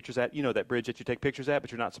and take pictures at. That bridge that you take pictures at,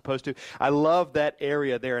 but you're not supposed to. I love that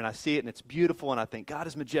area there, and I see it, and it's beautiful, and I think, God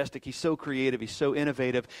is majestic. He's so creative. He's so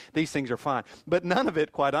innovative. These things are fine. But none of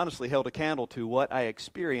it, quite honestly, held a candle to what I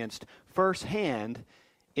experienced firsthand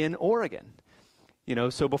in Oregon.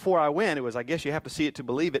 So before I went, it was, I guess you have to see it to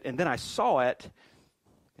believe it. And then I saw it,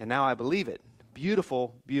 and now I believe it.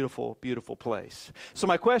 beautiful, beautiful, beautiful place. So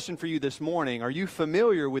my question for you this morning, are you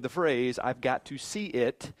familiar with the phrase, I've got to see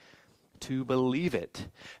it to believe it?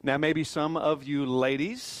 Now, maybe some of you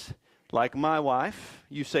ladies, like my wife,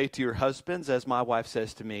 you say to your husbands, as my wife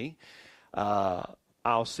says to me,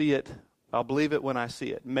 I'll see it, I'll believe it when I see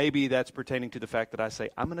it. Maybe that's pertaining to the fact that I say,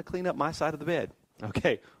 I'm going to clean up my side of the bed.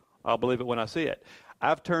 Okay, I'll believe it when I see it.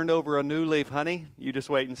 I've turned over a new leaf, honey. You just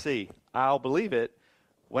wait and see. I'll believe it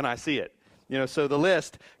when I see it. You know, so the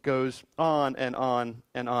list goes on and on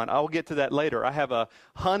and on. I'll get to that later. I have a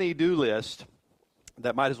honey-do list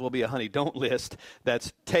that might as well be a honey-don't list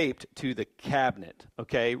that's taped to the cabinet,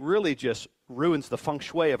 okay? Really just ruins the feng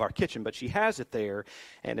shui of our kitchen, but she has it there,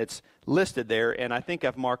 and it's listed there, and I think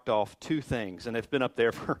I've marked off 2 things, and it's been up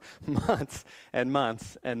there for months and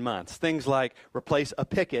months and months. Things like replace a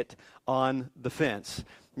picket on the fence,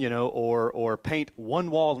 you know, or paint one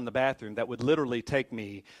wall in the bathroom. That would literally take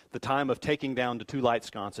me the time of taking down the 2 light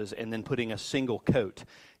sconces and then putting a single coat.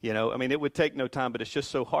 You know, I mean, it would take no time, but it's just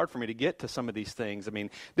so hard for me to get to some of these things. I mean,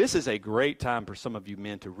 this is a great time for some of you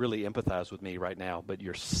men to really empathize with me right now, but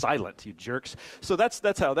you're silent, you jerks. So that's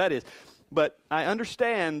how that is. But I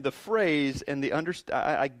understand the phrase and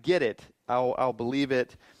I get it. I'll believe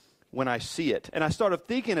it when I see it. And I started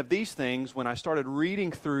thinking of these things when I started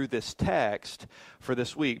reading through this text for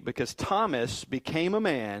this week, because Thomas became a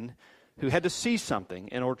man who had to see something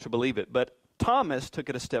in order to believe it. But Thomas took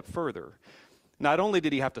it a step further. Not only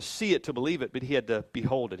did he have to see it to believe it, but he had to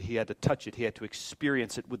behold it. He had to touch it. He had to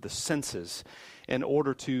experience it with the senses in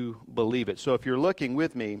order to believe it. So if you're looking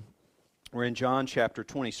with me, we're in John chapter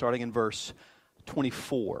 20, starting in verse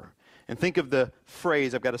 24. And think of the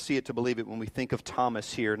phrase, I've got to see it to believe it, when we think of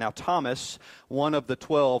Thomas here. Now Thomas, one of the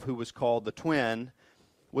 12 who was called the twin,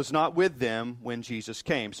 was not with them when Jesus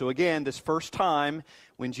came. So again, this first time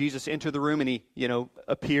when Jesus entered the room and he,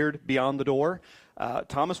 appeared beyond the door,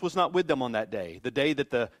 Thomas was not with them on that day, the day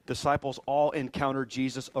that the disciples all encountered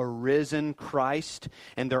Jesus, a risen Christ,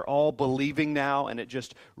 and they're all believing now, and it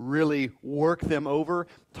just really worked them over.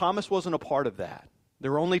 Thomas wasn't a part of that.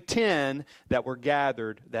 There were only 10 that were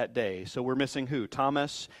gathered that day. So we're missing who?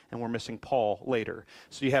 Thomas, and we're missing Paul later.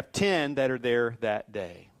 So you have 10 that are there that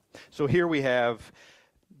day. So here we have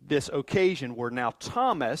this occasion where now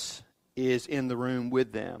Thomas is in the room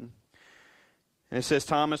with them. And it says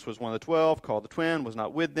Thomas was one of the 12, called the twin, was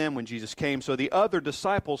not with them when Jesus came. So the other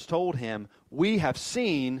disciples told him, "We have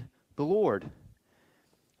seen the Lord."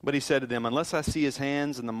 But he said to them, "Unless I see his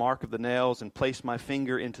hands and the mark of the nails, and place my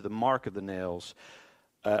finger into the mark of the nails,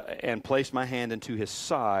 and place my hand into his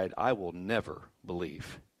side, I will never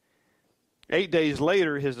believe." 8 days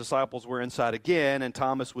later, his disciples were inside again, and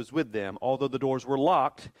Thomas was with them. Although the doors were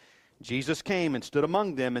locked, Jesus came and stood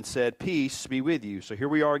among them and said, "Peace be with you." So here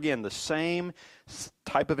we are again, the same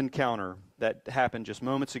type of encounter that happened just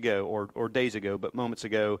moments ago, or days ago, but moments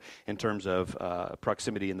ago in terms of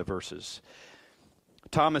proximity in the verses.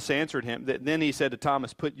 Thomas answered him. Then he said to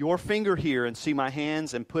Thomas, "Put your finger here and see my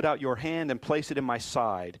hands, and put out your hand and place it in my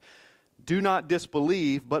side. Do not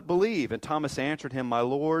disbelieve, but believe." And Thomas answered him, "My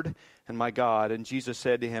Lord and my God." And Jesus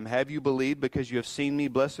said to him, "Have you believed because you have seen me?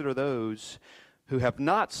 Blessed are those who have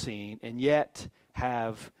not seen and yet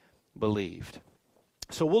have believed."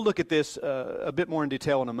 So we'll look at this a bit more in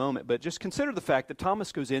detail in a moment, but just consider the fact that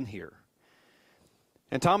Thomas goes in here.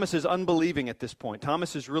 And Thomas is unbelieving at this point.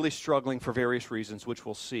 Thomas is really struggling for various reasons, which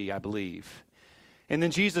we'll see, I believe. And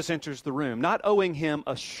then Jesus enters the room, not owing him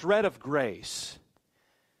a shred of grace.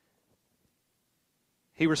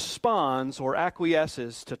 He responds or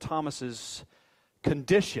acquiesces to Thomas's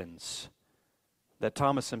conditions that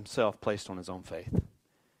Thomas himself placed on his own faith.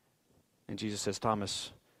 And Jesus says,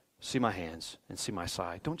 "Thomas, see my hands and see my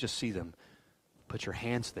side. Don't just see them. Put your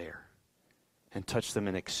hands there and touch them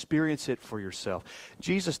and experience it for yourself."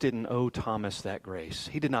 Jesus didn't owe Thomas that grace.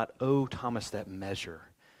 He did not owe Thomas that measure.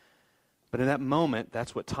 But in that moment,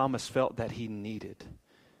 that's what Thomas felt that he needed.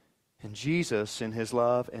 And Jesus, in his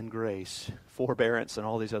love and grace, forbearance and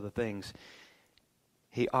all these other things,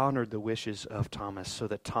 he honored the wishes of Thomas so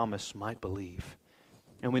that Thomas might believe.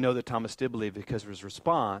 And we know that Thomas did believe because his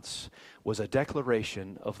response was a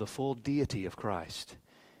declaration of the full deity of Christ.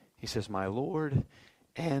 He says, "My Lord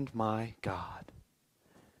and my God."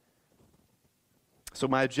 So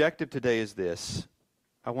my objective today is this.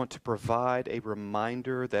 I want to provide a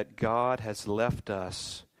reminder that God has left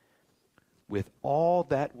us with all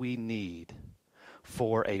that we need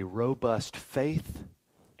for a robust faith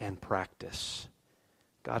and practice.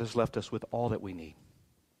 God has left us with all that we need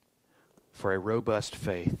for a robust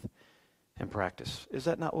faith and practice. Is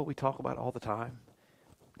that not what we talk about all the time?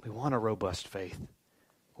 We want a robust faith.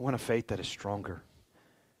 We want a faith that is stronger.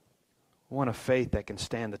 I want a faith that can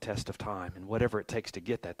stand the test of time, and whatever it takes to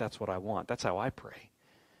get that, that's what I want. That's how I pray.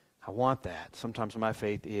 I want that. Sometimes my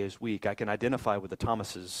faith is weak. I can identify with the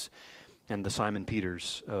Thomases and the Simon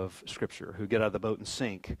Peters of Scripture who get out of the boat and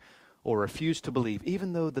sink or refuse to believe,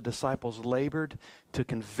 even though the disciples labored to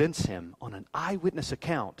convince him on an eyewitness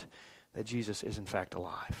account that Jesus is in fact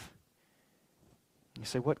alive. You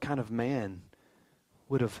say, what kind of man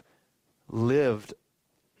would have lived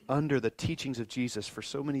under the teachings of Jesus for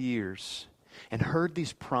so many years and heard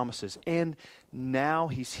these promises, and now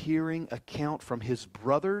he's hearing account from his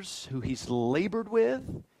brothers who he's labored with,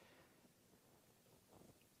 and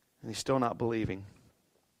he's still not believing?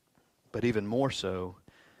 But even more so,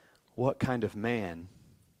 what kind of man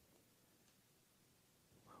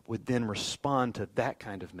would then respond to that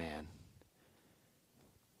kind of man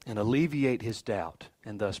and alleviate his doubt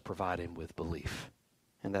and thus provide him with belief?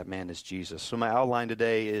 And that man is Jesus. So my outline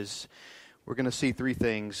today is we're going to see three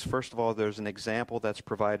things. First of all, there's an example that's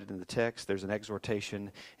provided in the text. There's an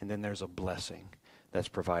exhortation. And then there's a blessing that's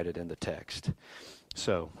provided in the text.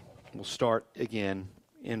 So we'll start again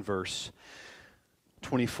in verse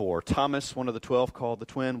 24. Thomas, one of the 12, called the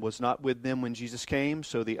twin, was not with them when Jesus came.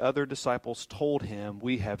 So the other disciples told him,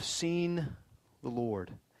 "We have seen the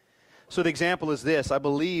Lord." So the example is this. I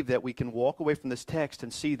believe that we can walk away from this text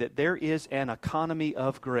and see that there is an economy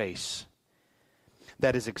of grace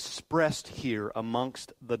that is expressed here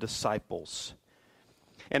amongst the disciples.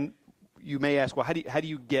 And you may ask, well, how do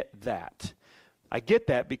you get that? I get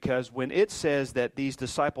that because when it says that these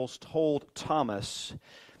disciples told Thomas,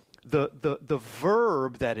 the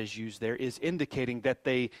verb that is used there is indicating that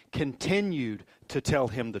they continued to tell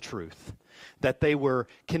him the truth, that they were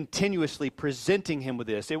continuously presenting him with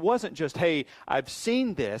this. It wasn't just, hey, I've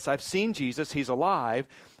seen this, I've seen Jesus, he's alive.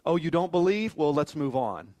 Oh, you don't believe? Well, let's move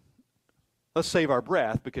on. Let's save our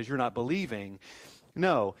breath because you're not believing.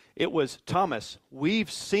 No, it was, Thomas,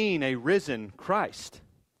 we've seen a risen Christ.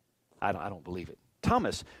 I don't believe it.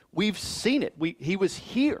 Thomas, we've seen it. He was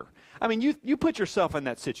here. I mean, you put yourself in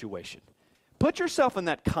that situation. Put yourself in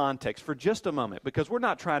that context for just a moment, because we're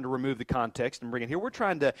not trying to remove the context and bring it here. We're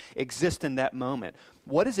trying to exist in that moment.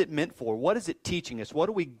 What is it meant for? What is it teaching us? What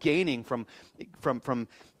are we gaining from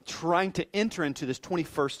trying to enter into this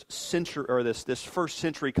 21st century, or this first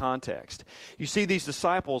century context? You see these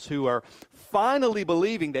disciples who are finally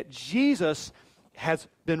believing that Jesus has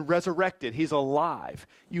been resurrected. He's alive.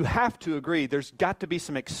 You have to agree there's got to be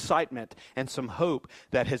some excitement and some hope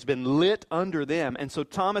that has been lit under them. And so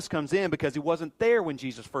Thomas comes in because he wasn't there when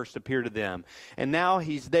Jesus first appeared to them. And now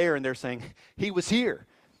he's there and they're saying, he was here.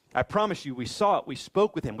 I promise you, we saw it. We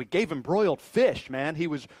spoke with him. We gave him broiled fish, man. He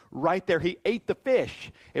was right there. He ate the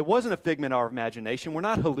fish. It wasn't a figment of our imagination. We're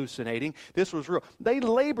not hallucinating. This was real. They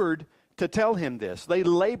labored to tell him this. They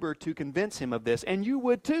labored to convince him of this. And you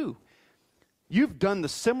would too. You've done the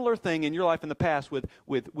similar thing in your life in the past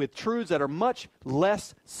with truths that are much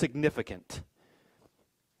less significant.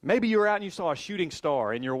 Maybe you were out and you saw a shooting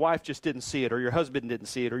star and your wife just didn't see it, or your husband didn't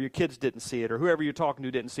see it, or your kids didn't see it, or whoever you're talking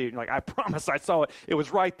to didn't see it. And you're like, I promise I saw it. It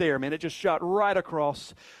was right there, man. It just shot right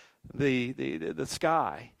across the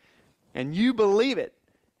sky. And you believe it.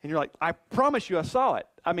 And you're like, I promise you I saw it.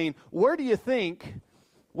 I mean, where do you think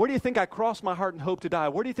I crossed my heart and hope to die?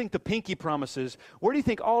 Where do you think the pinky promises, where do you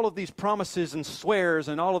think all of these promises and swears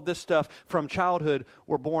and all of this stuff from childhood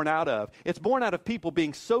were born out of? It's born out of people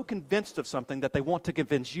being so convinced of something that they want to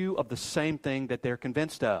convince you of the same thing that they're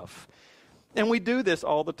convinced of. And we do this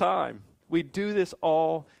all the time. We do this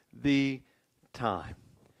all the time.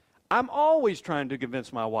 I'm always trying to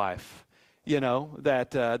convince my wife,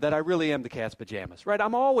 that I really am the cat's pajamas, right?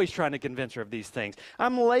 I'm always trying to convince her of these things.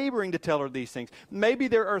 I'm laboring to tell her these things. Maybe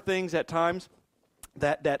there are things at times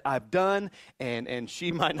that I've done, and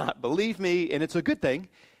she might not believe me, and it's a good thing.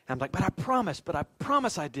 I'm like, but I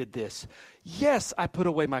promise I did this. Yes, I put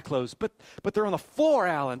away my clothes, but they're on the floor,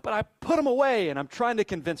 Alan, but I put them away, and I'm trying to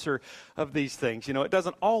convince her of these things. It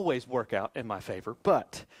doesn't always work out in my favor,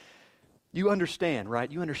 but you understand,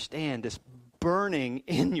 right? You understand this burning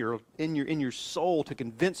in your soul to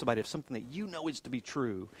convince somebody of something that you know is to be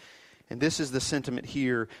true. And this is the sentiment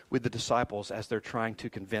here with the disciples as they're trying to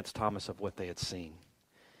convince Thomas of what they had seen.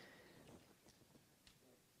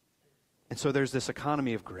 And so there's this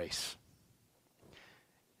economy of grace.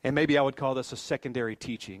 And maybe I would call this a secondary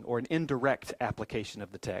teaching or an indirect application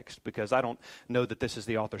of the text, because I don't know that this is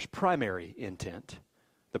the author's primary intent.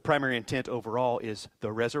 The primary intent overall is the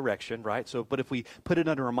resurrection, right? But if we put it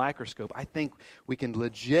under a microscope, I think we can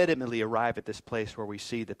legitimately arrive at this place where we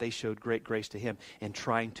see that they showed great grace to him in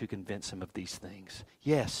trying to convince him of these things.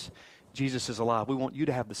 Yes, Jesus is alive. We want you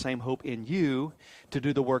to have the same hope in you to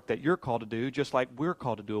do the work that you're called to do, just like we're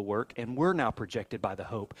called to do a work, and we're now projected by the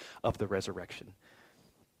hope of the resurrection.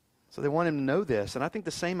 So they want him to know this, and I think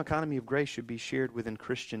the same economy of grace should be shared within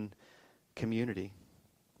Christian community.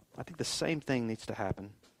 I think the same thing needs to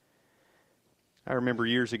happen. I remember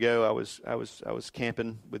years ago, I was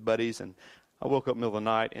camping with buddies, and I woke up in the middle of the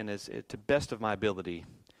night, and to best of my ability,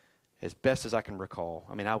 as best as I can recall,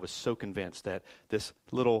 I mean, I was so convinced that this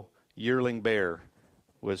little yearling bear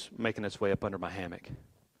was making its way up under my hammock.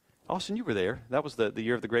 Austin, you were there. That was the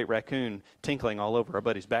year of the great raccoon tinkling all over our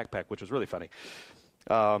buddy's backpack, which was really funny.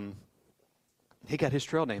 He got his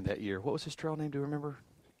trail name that year. What was his trail name? Do you remember?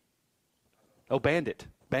 Oh, Bandit.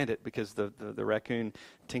 Bandit, because the raccoon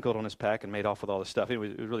tinkled on his pack and made off with all this stuff. Anyway,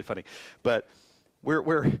 it was really funny. But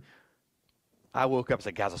I woke up and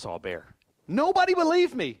said, guys, I saw a bear. Nobody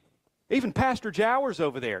believed me. Even Pastor Jowers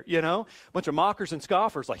over there, a bunch of mockers and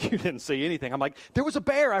scoffers, like, you didn't see anything. I'm like, there was a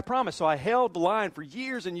bear, I promise. So I held the line for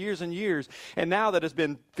years and years and years. And now that it's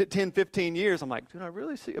been 10, 15 years, I'm like, did I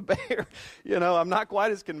really see a bear? I'm not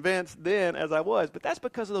quite as convinced then as I was. But that's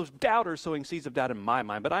because of those doubters sowing seeds of doubt in my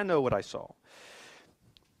mind. But I know what I saw.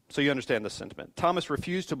 So you understand the sentiment. Thomas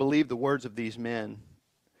refused to believe the words of these men.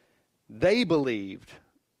 They believed.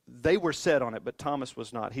 They were set on it, but Thomas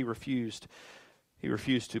was not. He refused. He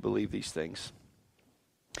refused to believe these things.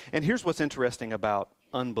 And here's what's interesting about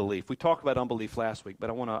unbelief. We talked about unbelief last week, but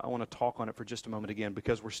I want to talk on it for just a moment again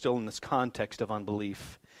because we're still in this context of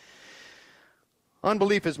unbelief.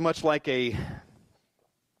 Unbelief is much like a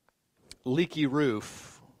leaky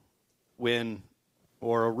roof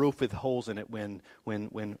or a roof with holes in it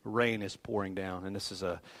when rain is pouring down. And this is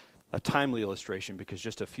a timely illustration because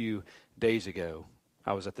just a few days ago,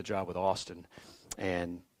 I was at the job with Austin,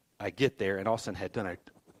 and I get there, and Austin had done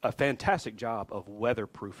a fantastic job of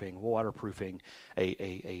waterproofing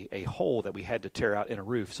a hole that we had to tear out in a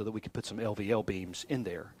roof so that we could put some LVL beams in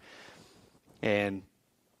there. And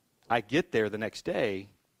I get there the next day,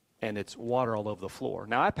 and it's water all over the floor.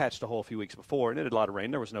 Now, I patched a hole a few weeks before, and it had a lot of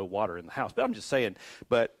rain. There was no water in the house. But I'm just saying,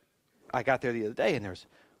 but I got there the other day, and there's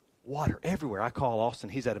water everywhere. I call Austin.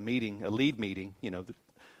 He's at a meeting, a lead meeting,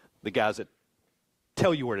 the guys that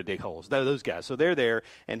tell you where to dig holes. Those guys. So they're there,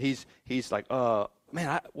 and he's like,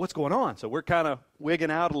 man, what's going on? So we're kind of wigging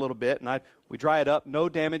out a little bit, and we dry it up. No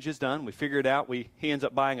damage is done. We figure it out. He ends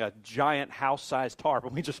up buying a giant house-sized tarp,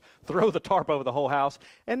 and we just throw the tarp over the whole house,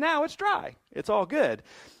 and now it's dry. It's all good.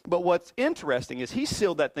 But what's interesting is he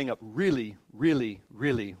sealed that thing up really, really,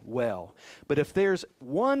 really well. But if there's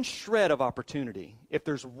one shred of opportunity, if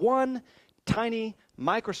there's one tiny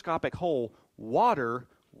microscopic hole, water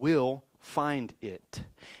will find it.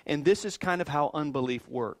 And this is kind of how unbelief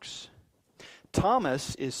works.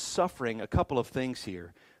 Thomas is suffering a couple of things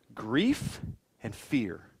here: grief and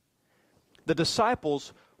fear. The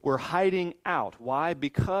disciples were hiding out. Why?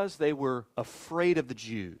 Because they were afraid of the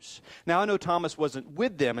Jews. Now, I know Thomas wasn't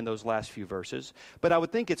with them in those last few verses, but I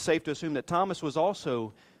would think it's safe to assume that Thomas was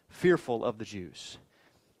also fearful of the Jews.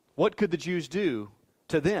 What could the Jews do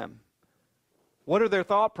to them? What are their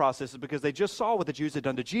thought processes? Because they just saw what the Jews had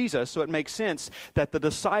done to Jesus, so it makes sense that the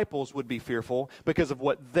disciples would be fearful because of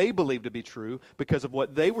what they believed to be true, because of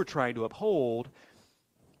what they were trying to uphold,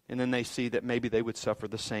 and then they see that maybe they would suffer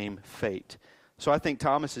the same fate. So I think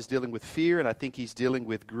Thomas is dealing with fear, and I think he's dealing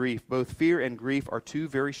with grief. Both fear and grief are two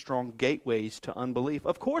very strong gateways to unbelief.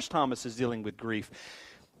 Of course Thomas is dealing with grief.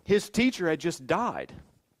 His teacher had just died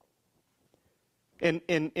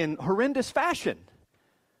in horrendous fashion.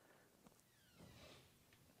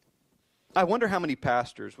 I wonder how many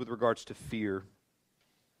pastors, with regards to fear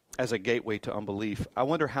as a gateway to unbelief, I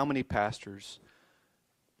wonder how many pastors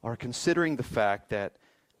are considering the fact that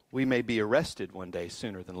we may be arrested one day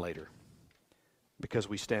sooner than later because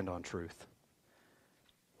we stand on truth.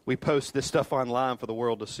 We post this stuff online for the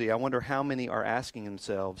world to see. I wonder how many are asking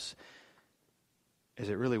themselves, is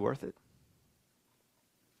it really worth it?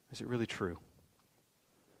 Is it really true?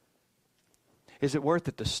 Is it worth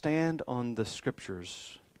it to stand on the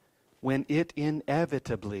Scriptures when it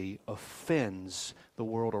inevitably offends the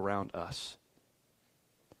world around us?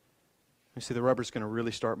 You see, the rubber's going to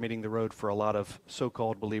really start meeting the road for a lot of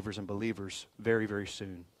so-called believers and believers very, very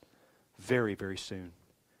soon. Very, very soon.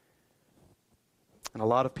 And a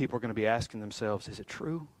lot of people are going to be asking themselves, is it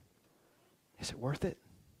true? Is it worth it?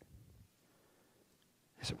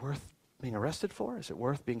 Is it worth being arrested for? Is it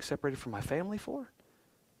worth being separated from my family for?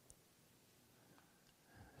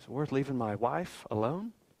 Is it worth leaving my wife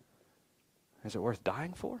alone? Is it worth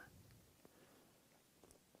dying for?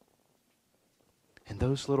 And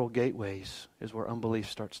those little gateways is where unbelief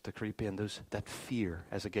starts to creep in. That fear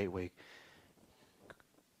as a gateway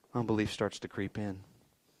unbelief starts to creep in.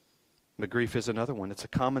 But grief is another one. It's a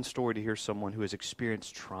common story to hear someone who has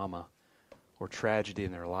experienced trauma or tragedy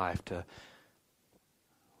in their life to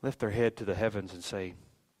lift their head to the heavens and say,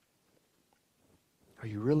 "Are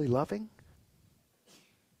you really loving?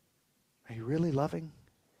 Are you really loving?"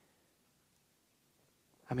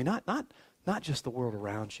 I mean, not just the world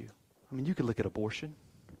around you. I mean, you could look at abortion.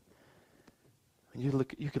 And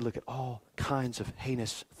you could look at all kinds of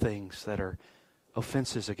heinous things that are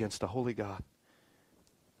offenses against a holy God.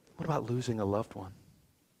 What about losing a loved one?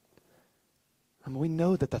 I mean, we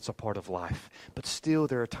know that that's a part of life, but still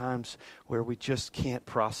there are times where we just can't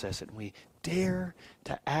process it. And we dare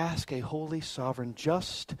to ask a holy, sovereign,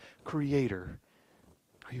 just Creator,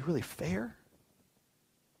 "Are you really fair?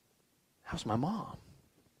 That was my mom.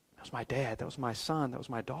 That was my dad. That was my son. That was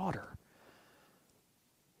my daughter."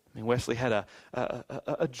 I mean, Wesley had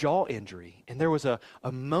a jaw injury, and there was a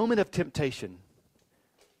moment of temptation.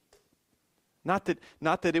 Not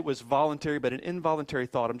that it was voluntary, but an involuntary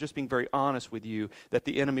thought. I'm just being very honest with you that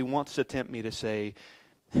the enemy wants to tempt me to say,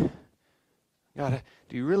 "God,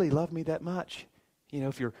 do you really love me that much? You know,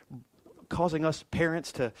 if you're causing us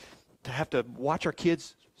parents to have to watch our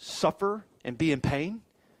kids suffer and be in pain."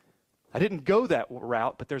 I didn't go that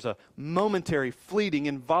route, but there's a momentary, fleeting,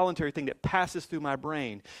 involuntary thing that passes through my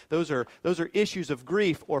brain. Those are issues of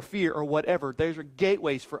grief or fear or whatever. Those are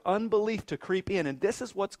gateways for unbelief to creep in, and this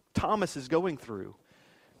is what Thomas is going through.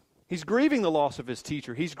 He's grieving the loss of his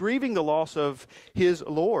teacher. He's grieving the loss of his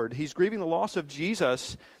Lord. He's grieving the loss of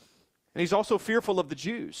Jesus, and he's also fearful of the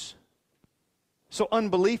Jews. So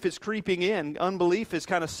unbelief is creeping in. Unbelief is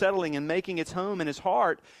kind of settling and making its home in his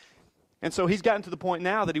heart. And so he's gotten to the point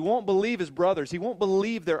now that he won't believe his brothers. He won't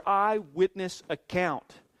believe their eyewitness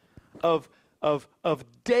account of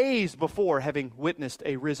days before having witnessed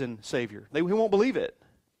a risen Savior. He won't believe it.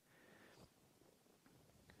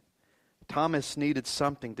 Thomas needed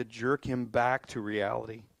something to jerk him back to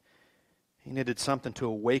reality. He needed something to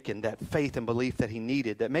awaken that faith and belief that he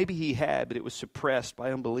needed, that maybe he had, but it was suppressed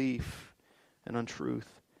by unbelief and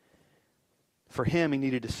untruth. For him, he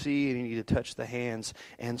needed to see and he needed to touch the hands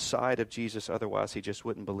and side of Jesus. Otherwise, he just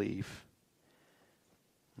wouldn't believe.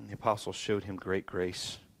 And the apostles showed him great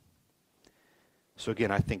grace. So again,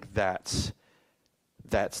 I think that's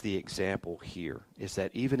the example here, is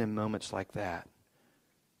that even in moments like that,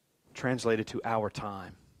 translated to our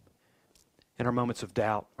time, in our moments of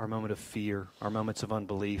doubt, our moment of fear, our moments of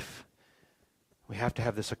unbelief, we have to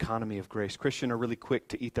have this economy of grace. Christians are really quick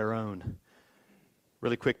to eat their own.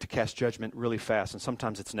 Really quick to cast judgment really fast, and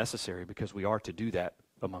sometimes it's necessary because we are to do that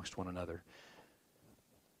amongst one another.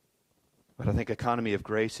 But I think economy of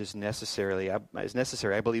grace is necessary. I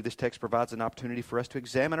believe this text provides an opportunity for us to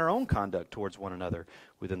examine our own conduct towards one another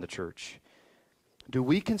within the church. Do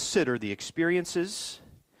we consider the experiences?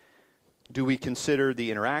 Do we consider the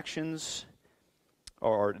interactions,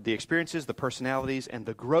 or the experiences, the personalities, and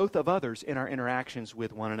the growth of others in our interactions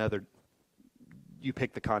with one another? You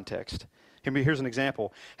pick the context. Here's an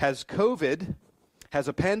example. Has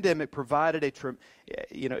a pandemic provided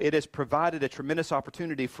it has provided a tremendous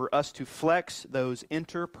opportunity for us to flex those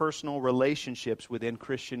interpersonal relationships within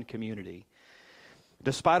Christian community.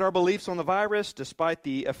 Despite our beliefs on the virus, despite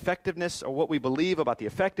the effectiveness or what we believe about the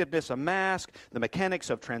effectiveness of masks, the mechanics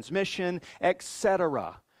of transmission,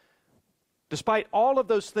 etc., despite all of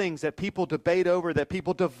those things that people debate over, that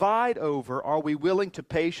people divide over, are we willing to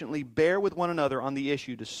patiently bear with one another on the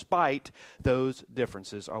issue despite those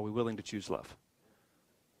differences? Are we willing to choose love?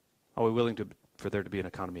 Are we willing for there to be an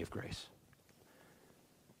economy of grace?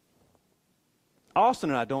 Austin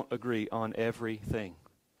and I don't agree on everything.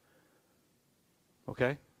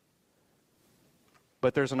 Okay?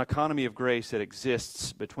 But there's an economy of grace that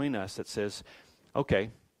exists between us that says,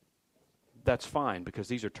 okay, that's fine because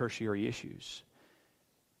these are tertiary issues.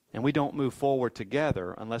 And we don't move forward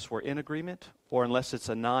together unless we're in agreement or unless it's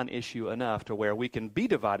a non-issue enough to where we can be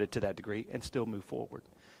divided to that degree and still move forward.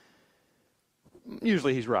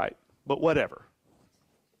 Usually he's right, but whatever.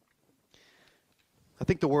 I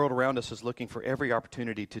think the world around us is looking for every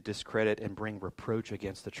opportunity to discredit and bring reproach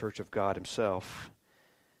against the church of God himself.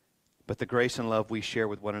 But the grace and love we share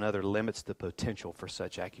with one another limits the potential for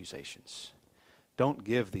such accusations. Don't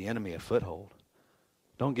give the enemy a foothold.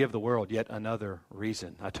 Don't give the world yet another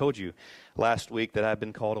reason. I told you last week that I've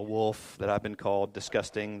been called a wolf, that I've been called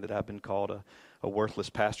disgusting, that I've been called a worthless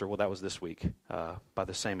pastor. Well, that was this week by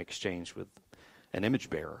the same exchange with an image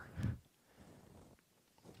bearer.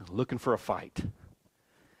 Looking for a fight.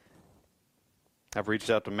 I've reached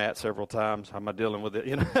out to Matt several times. How am I dealing with it?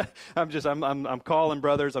 You know, I'm calling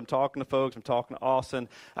brothers. I'm talking to folks. I'm talking to Austin.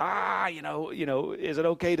 Is it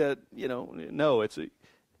okay to, no,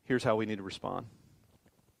 here's how we need to respond.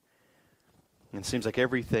 And it seems like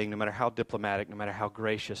everything, no matter how diplomatic, no matter how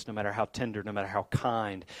gracious, no matter how tender, no matter how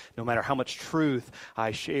kind, no matter how much truth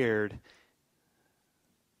I shared,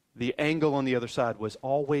 the angle on the other side was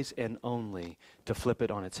always and only to flip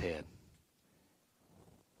it on its head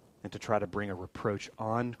and to try to bring a reproach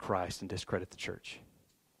on Christ and discredit the church.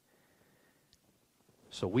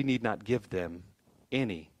 So we need not give them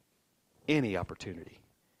any opportunity,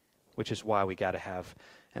 which is why we got to have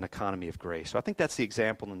an economy of grace. So I think that's the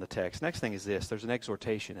example in the text. Next thing is this. There's an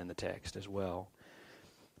exhortation in the text as well.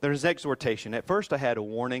 There's exhortation. At first I had a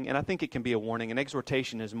warning, and I think it can be a warning. An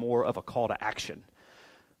exhortation is more of a call to action.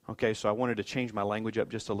 Okay, so I wanted to change my language up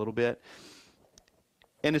just a little bit.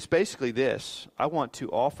 And it's basically this. I want to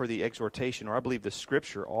offer the exhortation, or I believe the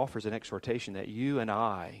Scripture offers an exhortation that you and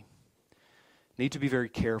I need to be very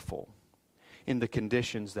careful in the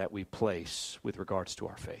conditions that we place with regards to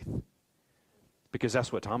our faith. Because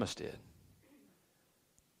that's what Thomas did.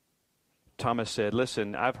 Thomas said,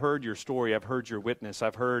 listen, I've heard your story, I've heard your witness,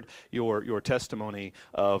 I've heard your testimony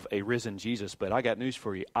of a risen Jesus, but I got news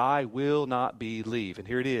for you. I will not believe, and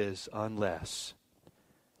here it is, unless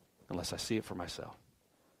I see it for myself,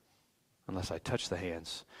 unless I touch the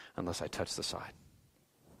hands, unless I touch the side.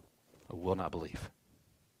 I will not believe.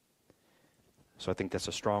 So I think that's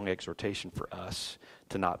a strong exhortation for us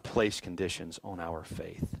to not place conditions on our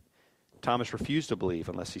faith. Thomas refused to believe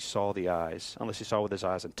unless he saw with his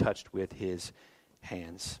eyes and touched with his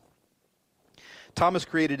hands. Thomas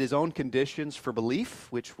created his own conditions for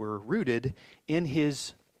belief, which were rooted in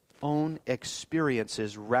his own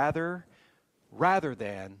experiences rather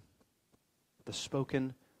than the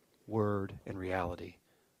spoken word and reality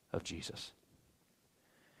of Jesus.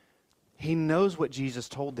 He knows what Jesus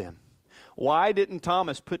told them. Why didn't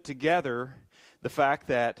Thomas put together the fact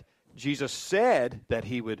that Jesus said that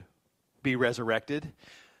he would be resurrected?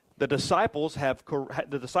 The disciples have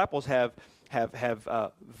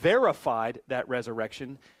verified that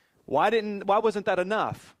resurrection. Why wasn't that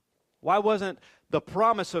enough? Why wasn't the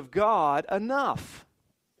promise of God enough?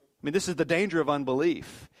 I mean, this is the danger of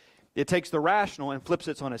unbelief. It takes the rational and flips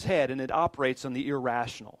it on its head, and it operates on the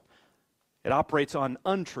irrational. It operates on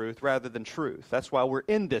untruth rather than truth. That's why we're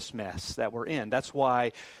in this mess that we're in. That's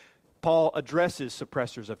why Paul addresses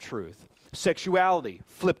suppressors of truth. Sexuality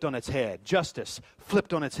flipped on its head. Justice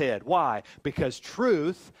flipped on its head. Why? Because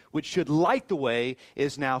truth, which should light the way,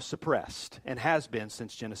 is now suppressed and has been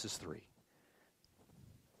since Genesis 3.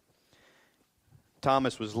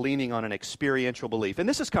 Thomas was leaning on an experiential belief. And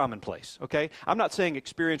this is commonplace, okay? I'm not saying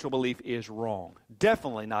experiential belief is wrong.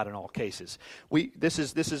 Definitely not in all cases. This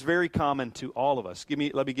is very common to all of us.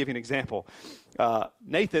 Let me give you an example.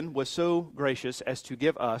 Nathan was so gracious as to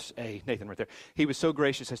give us Nathan right there. He was so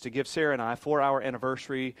gracious as to give Sarah and I for our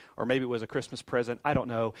anniversary, or maybe it was a Christmas present, I don't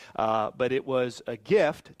know, but it was a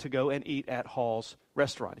gift to go and eat at Hall's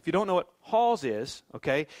Restaurant. If you don't know what Hall's is,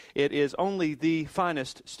 okay, it is only the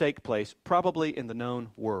finest steak place probably in the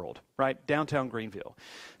known world, right? Downtown Greenville.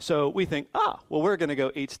 So we think, well, we're going to go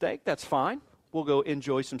eat steak. That's fine. We'll go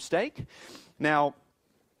enjoy some steak. Now,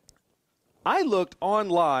 I looked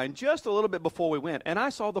online just a little bit before we went, and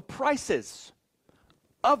I saw the prices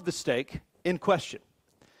of the steak in question.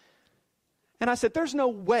 And I said, there's no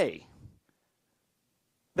way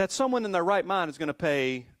that someone in their right mind is going to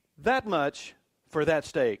pay that much for that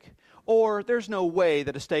steak, or there's no way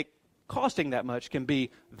that a steak costing that much can be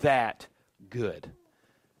that good.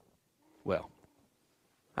 Well,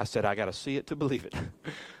 I said, I got to see it to believe it.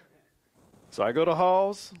 So I go to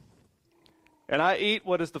Hall's, and I eat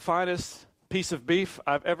what is the finest piece of beef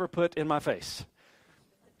I've ever put in my face.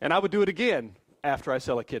 And I would do it again after I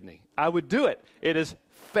sell a kidney. I would do it. It is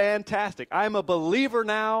fantastic. I'm a believer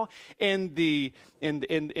now in the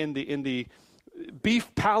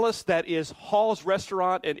beef palace that is Hall's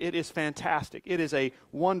Restaurant, and it is fantastic. It is a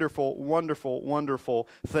wonderful, wonderful, wonderful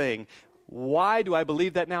thing. Why do I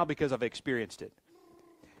believe that now? Because I've experienced it.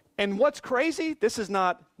 And what's crazy, this is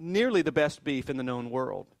not nearly the best beef in the known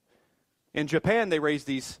world. In Japan, they raise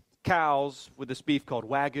these cows with this beef called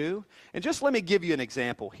Wagyu. And just let me give you an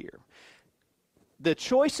example here. The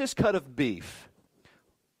choicest cut of beef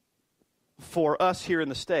for us here in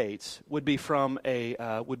the States would be from a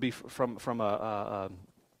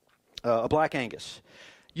Black Angus.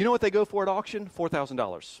 You know what they go for at auction?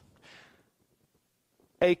 $4,000.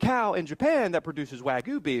 A cow in Japan that produces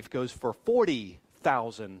Wagyu beef goes for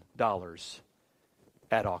 $40,000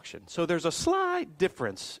 at auction. So there's a slight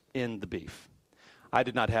difference in the beef. I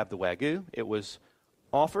did not have the Wagyu. It was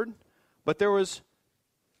offered, but there was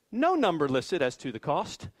no number listed as to the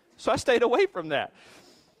cost, so I stayed away from that.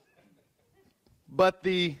 But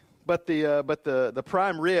But the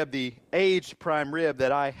prime rib, the aged prime rib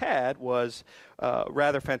that I had was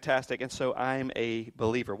rather fantastic, and so I'm a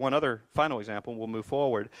believer. One other final example, we'll move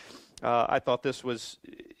forward. I thought this was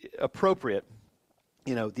appropriate.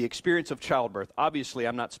 You know, the experience of childbirth. Obviously,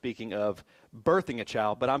 I'm not speaking of birthing a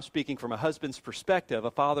child, but I'm speaking from a husband's perspective,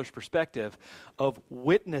 a father's perspective of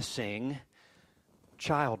witnessing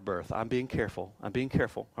childbirth. I'm being careful,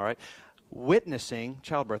 all right? Witnessing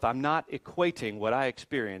childbirth. I'm not equating what I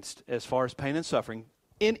experienced as far as pain and suffering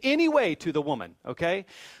in any way to the woman, okay?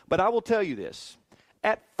 But I will tell you this.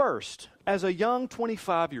 At first, as a young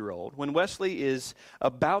 25-year-old, when Wesley is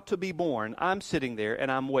about to be born, I'm sitting there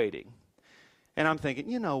and I'm waiting. And I'm thinking,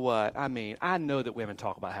 you know what? I mean, I know that women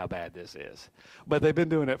talk about how bad this is, but they've been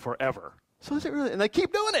doing it forever. So is it really? And they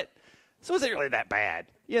keep doing it. So is it really that bad?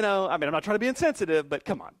 You know, I mean, I'm not trying to be insensitive, but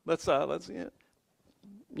come on, let's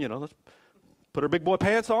put our big boy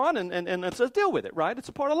pants on and let's deal with it, right? It's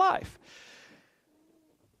a part of life.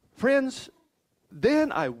 Friends,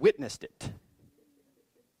 then I witnessed it.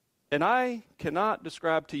 And I cannot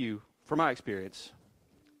describe to you, from my experience,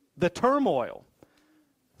 the turmoil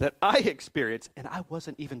that I experienced, and I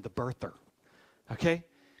wasn't even the birther, okay?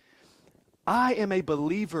 I am a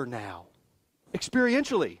believer now,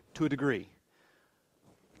 experientially to a degree,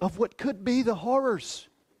 of what could be the horrors,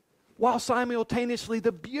 while simultaneously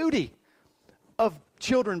the beauty of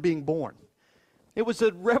children being born. It was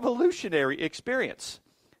a revolutionary experience,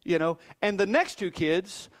 you know. And the next two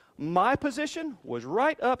kids, my position was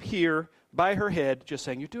right up here by her head, just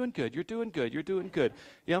saying, you're doing good, you're doing good, you're doing good.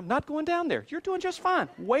 You know, not going down there. You're doing just fine.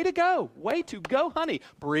 Way to go, honey.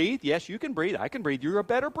 Breathe. Yes, you can breathe. I can breathe. You're a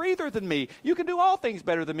better breather than me. You can do all things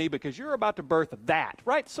better than me because you're about to birth that,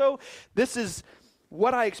 right? So this is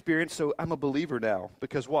what I experienced, so I'm a believer now.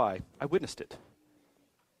 Because why? I witnessed it.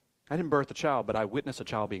 I didn't birth a child, but I witnessed a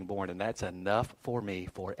child being born, and that's enough for me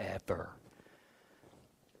forever.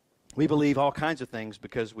 We believe all kinds of things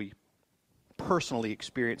because we personally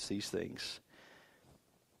experience these things.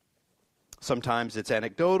 Sometimes it's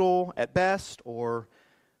anecdotal at best, or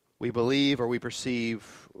we believe or we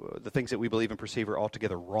perceive the things that we believe and perceive are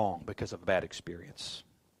altogether wrong because of a bad experience.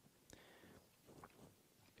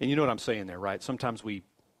 And you know what I'm saying there, right? Sometimes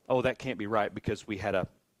that can't be right because there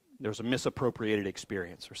was a misappropriated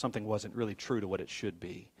experience, or something wasn't really true to what it should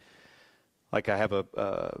be. Like I have a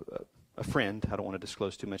friend, I don't want to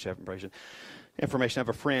disclose too much information. I have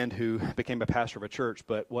a friend who became a pastor of a church,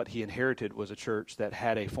 but what he inherited was a church that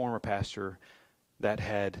had a former pastor that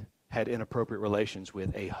had inappropriate relations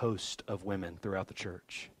with a host of women throughout the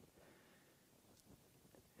church.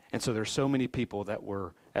 And so there's so many people that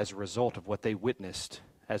were, as a result of what they witnessed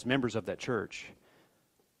as members of that church,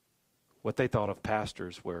 what they thought of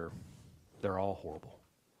pastors were, they're all horrible.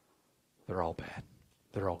 They're all bad.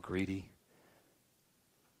 They're all greedy.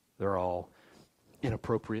 They're all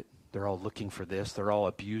inappropriate. They're all looking for this. They're all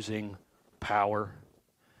abusing power.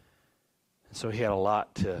 And so he had a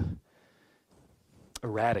lot to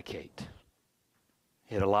eradicate.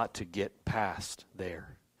 He had a lot to get past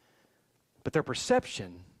there. But their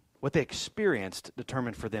perception, what they experienced,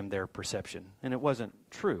 determined for them their perception. And it wasn't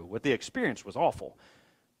true. What they experienced was awful.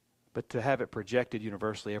 But to have it projected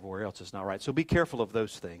universally everywhere else is not right. So be careful of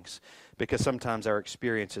those things, because sometimes our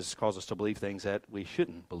experiences cause us to believe things that we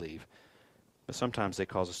shouldn't believe. But sometimes they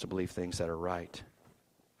cause us to believe things that are right.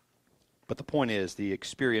 But the point is, the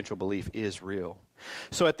experiential belief is real.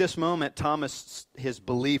 So at this moment, Thomas, his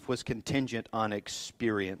belief was contingent on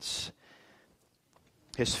experience.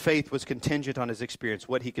 His faith was contingent on his experience,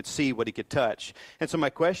 what he could see, what he could touch. And so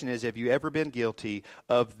my question is, have you ever been guilty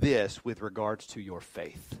of this with regards to your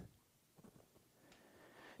faith?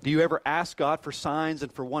 Do you ever ask God for signs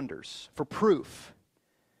and for wonders, for proof?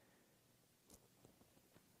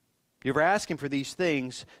 You ever ask him for these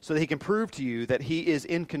things so that he can prove to you that he is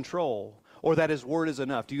in control or that his word is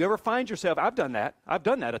enough? Do you ever find yourself, I've done that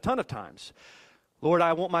a ton of times. Lord,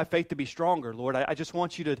 I want my faith to be stronger. Lord, I just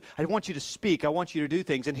want you to speak. I want you to do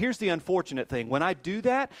things. And here's the unfortunate thing. When I do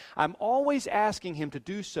that, I'm always asking him to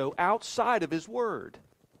do so outside of his word.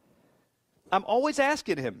 I'm always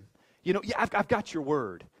asking him, I've got your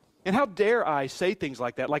word. And how dare I say things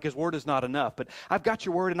like that, like his word is not enough. But I've got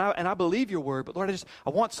your word, and I believe your word. But Lord, I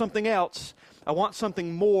want something else. I want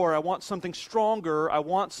something more. I want something stronger. I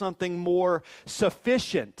want something more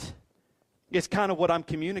sufficient. It's kind of what I'm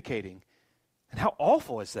communicating. And how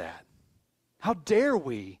awful is that? How dare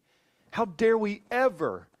we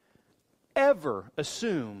ever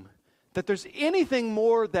assume that there's anything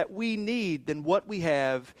more that we need than what we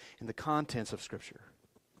have in the contents of Scripture?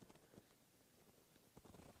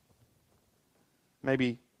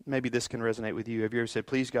 Maybe this can resonate with you. Have you ever said,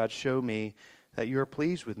 please, God, show me that you are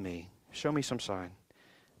pleased with me. Show me some sign.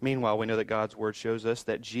 Meanwhile, we know that God's word shows us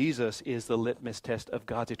that Jesus is the litmus test of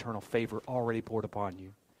God's eternal favor already poured upon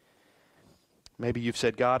you. Maybe you've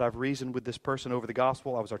said, God, I've reasoned with this person over the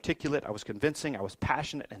gospel. I was articulate, I was convincing, I was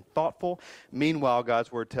passionate and thoughtful. Meanwhile,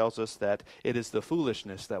 God's word tells us that it is the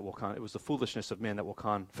foolishness that will it was the foolishness of men that will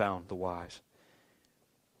confound the wise.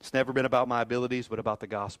 It's never been about my abilities, but about the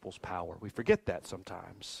gospel's power. We forget that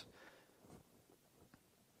sometimes.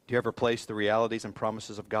 Do you ever place the realities and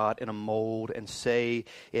promises of God in a mold and say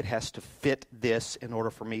it has to fit this in order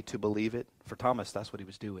for me to believe it? For Thomas, that's what he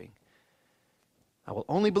was doing. I will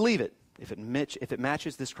only believe it if it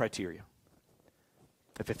matches this criteria.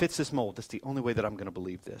 If it fits this mold, that's the only way that I'm going to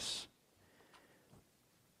believe this.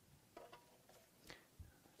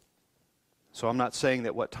 So I'm not saying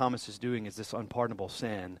that what Thomas is doing is this unpardonable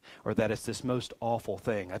sin or that it's this most awful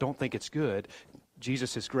thing. I don't think it's good.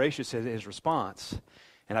 Jesus is gracious in his response.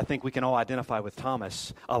 And I think we can all identify with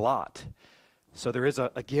Thomas a lot. So there is,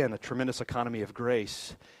 again, a tremendous economy of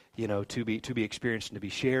grace, to be experienced and to be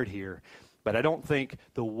shared here. But I don't think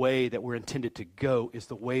the way that we're intended to go is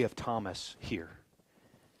the way of Thomas here.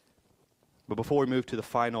 But before we move to the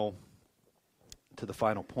final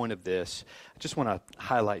point of this, I just want to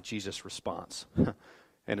highlight Jesus' response.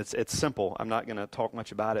 And it's simple. I'm not going to talk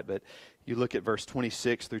much about it, but you look at verse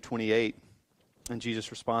 26 through 28. And Jesus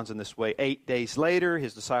responds in this way. 8 days later,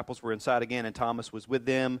 his disciples were inside again, and Thomas was with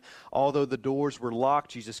them. Although the doors were locked,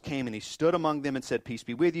 Jesus came and he stood among them and said, "Peace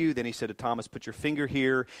be with you." Then he said to Thomas, "Put your finger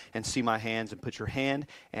here and see my hands, and put your hand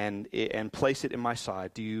and place it in my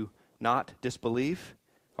side. Do you not disbelieve?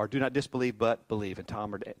 Or do not disbelieve, but believe." And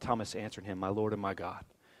Thomas answered him, "My Lord and my God."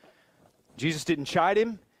 Jesus didn't chide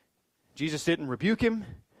him. Jesus didn't rebuke him.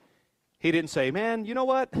 He didn't say, "Man, you know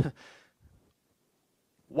what?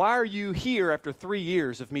 Why are you here after 3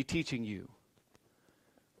 years of me teaching you?"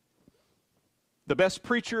 The best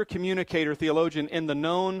preacher, communicator, theologian in the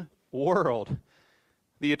known world,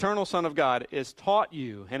 the eternal Son of God, has taught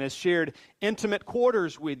you and has shared intimate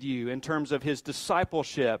quarters with you in terms of his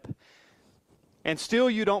discipleship. And still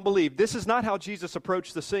you don't believe. This is not how Jesus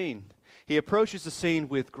approached the scene. He approaches the scene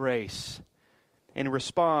with grace and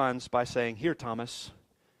responds by saying, "Here, Thomas."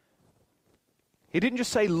 He didn't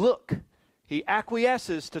just say, "Look." He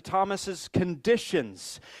acquiesces to Thomas's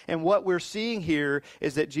conditions. And what we're seeing here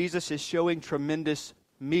is that Jesus is showing tremendous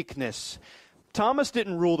meekness. Thomas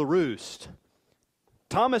didn't rule the roost.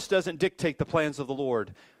 Thomas doesn't dictate the plans of the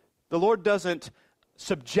Lord. The Lord doesn't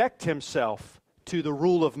subject himself to the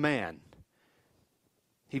rule of man.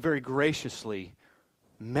 He very graciously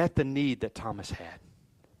met the need that Thomas had,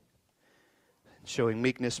 showing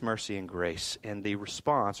meekness, mercy, and grace. And the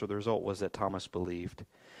response, or the result, was that Thomas believed.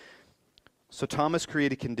 So Thomas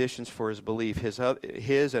created conditions for his belief. His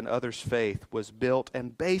and others' faith was built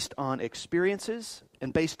and based on experiences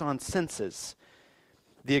and based on senses.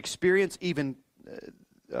 The experience the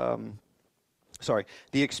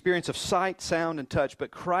experience of sight, sound, and touch.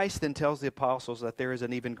 But Christ then tells the apostles that there is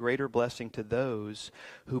an even greater blessing to those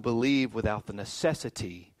who believe without the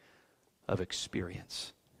necessity of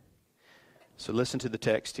experience. So listen to the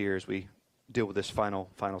text here as we deal with this final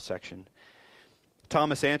section.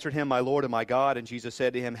 Thomas answered him, "My Lord and my God." And Jesus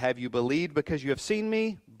said to him, "Have you believed because you have seen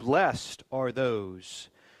me? Blessed are those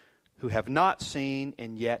who have not seen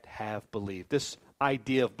and yet have believed." This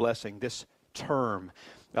idea of blessing, this term,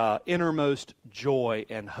 innermost joy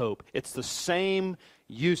and hope. It's the same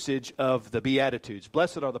usage of the Beatitudes.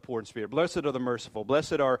 Blessed are the poor in spirit. Blessed are the merciful.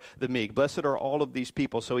 Blessed are the meek. Blessed are all of these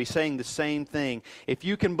people. So he's saying the same thing. If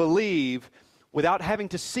you can believe without having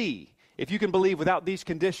to see, if you can believe without these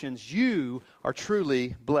conditions, you are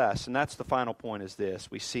truly blessed. And that's the final point, is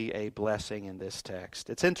this. We see a blessing in this text.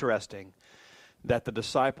 It's interesting that the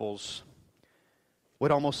disciples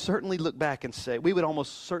would almost certainly look back and say, we would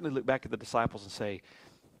almost certainly look back at the disciples and say,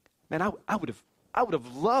 "Man, I would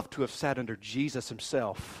have loved to have sat under Jesus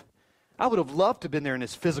himself. I would have loved to have been there in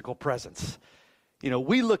his physical presence."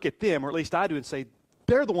 We look at them, or at least I do, and say,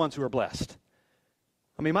 they're the ones who are blessed.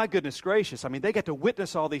 I mean, my goodness gracious. I mean, they get to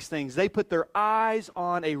witness all these things. They put their eyes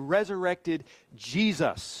on a resurrected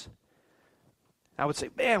Jesus. I would say,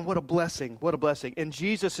 man, what a blessing, what a blessing. And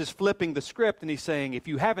Jesus is flipping the script, and he's saying, if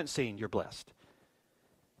you haven't seen, you're blessed.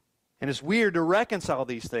 And it's weird to reconcile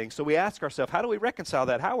these things. So we ask ourselves, how do we reconcile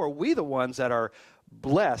that? How are we the ones that are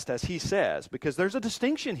blessed, as he says? Because there's a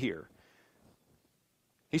distinction here.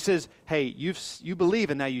 He says, hey, you believe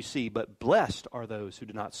and now you see, but blessed are those who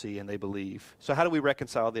do not see and they believe. So how do we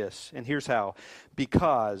reconcile this? And here's how.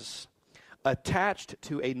 Because attached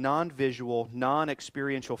to a non-visual,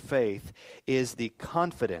 non-experiential faith is the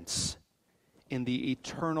confidence in the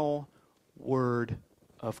eternal Word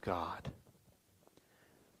of God.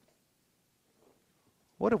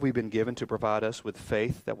 What have we been given to provide us with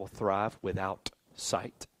faith that will thrive without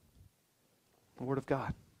sight? The Word of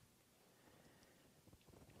God.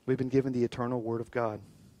 We've been given the eternal Word of God.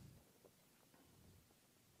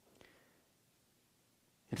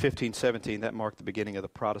 In 1517, that marked the beginning of the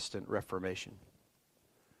Protestant Reformation.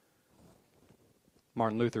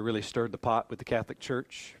 Martin Luther really stirred the pot with the Catholic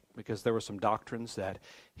Church because there were some doctrines that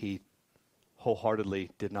he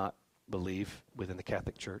wholeheartedly did not believe within the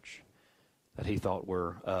Catholic Church, that he thought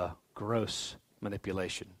were gross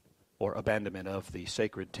manipulation or abandonment of the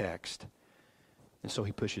sacred text. And so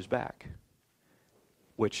he pushes back,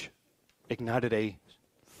 which ignited a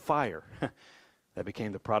fire that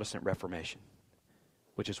became the Protestant Reformation,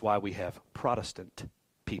 which is why we have Protestant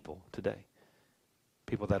people today,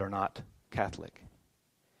 people that are not Catholic.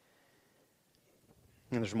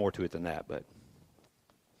 And there's more to it than that, but...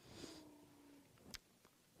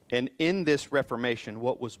 And in this Reformation,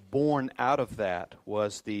 what was born out of that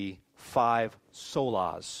was the 5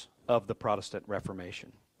 solas of the Protestant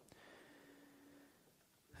Reformation.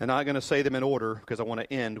 And I'm not going to say them in order because I want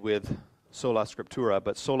to end with sola scriptura,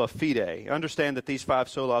 but sola fide. Understand that these 5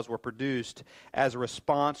 solas were produced as a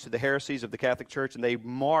response to the heresies of the Catholic Church, and they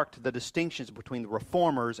marked the distinctions between the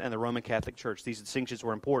Reformers and the Roman Catholic Church. These distinctions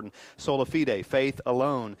were important. Sola fide, faith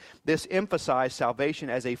alone. This emphasized salvation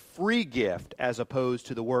as a free gift as opposed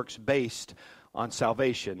to the works based on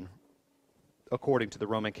salvation according to the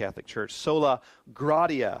Roman Catholic Church. Sola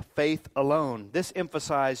gratia, faith alone. This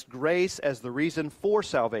emphasized grace as the reason for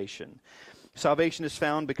salvation. Salvation is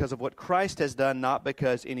found because of what Christ has done, not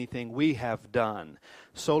because anything we have done.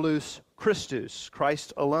 Solus Christus,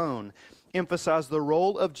 Christ alone, emphasized the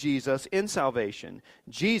role of Jesus in salvation.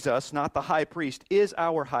 Jesus, not the high priest, is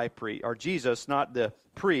our high priest, or Jesus, not the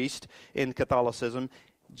priest in Catholicism.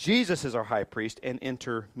 Jesus is our high priest and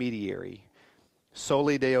intermediary.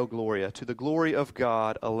 Soli Deo Gloria, to the glory of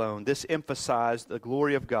God alone. This emphasized the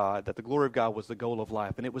glory of God, that the glory of God was the goal of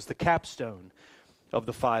life, and it was the capstone of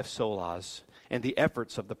the 5 solas and the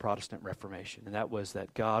efforts of the Protestant Reformation. And that was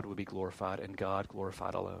that God would be glorified and God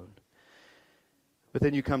glorified alone. But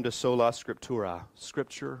then you come to sola scriptura,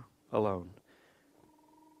 Scripture alone.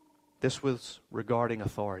 This was regarding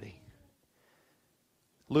authority.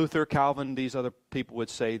 Luther, Calvin, these other people would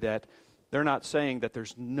say that they're not saying that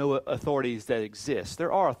there's no authorities that exist.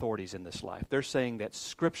 There are authorities in this life. They're saying that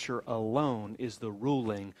Scripture alone is the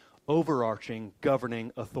ruling, overarching,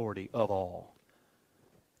 governing authority of all.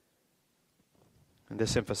 And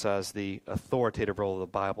this emphasized the authoritative role of the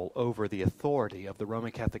Bible over the authority of the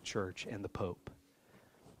Roman Catholic Church and the Pope.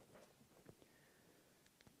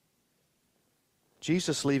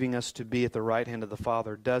 Jesus leaving us to be at the right hand of the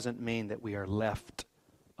Father doesn't mean that we are left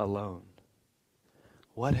alone.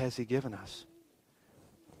 What has He given us?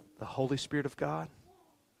 The Holy Spirit of God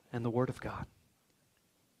and the Word of God.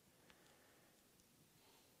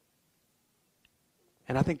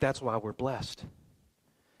 And I think that's why we're blessed.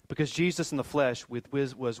 Because Jesus in the flesh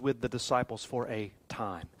was with the disciples for a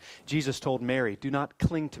time. Jesus told Mary, do not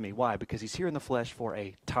cling to me. Why? Because He's here in the flesh for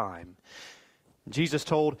a time. Jesus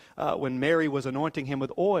told when Mary was anointing Him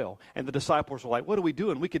with oil, and the disciples were like, what are we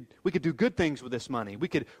doing? We could do good things with this money. We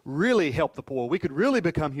could really help the poor. We could really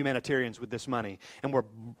become humanitarians with this money. And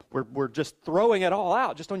we're just throwing it all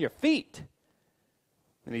out just on your feet.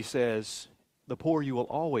 And He says, the poor you will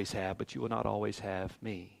always have, but you will not always have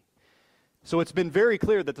me. So it's been very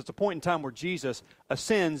clear that there's a point in time where Jesus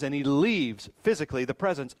ascends and He leaves physically the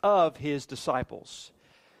presence of His disciples.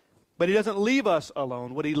 But He doesn't leave us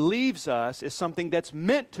alone. What He leaves us is something that's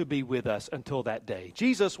meant to be with us until that day.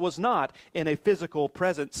 Jesus was not, in a physical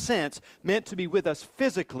present sense, meant to be with us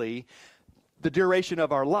physically the duration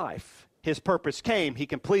of our life. His purpose came, He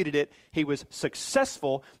completed it, He was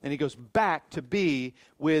successful, and He goes back to be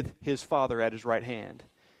with His Father at His right hand.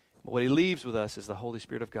 But what He leaves with us is the Holy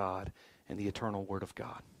Spirit of God and the eternal Word of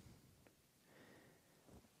God.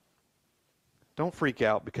 Don't freak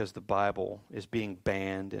out because the Bible is being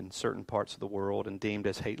banned in certain parts of the world and deemed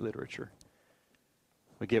as hate literature.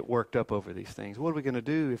 We get worked up over these things. What are we going to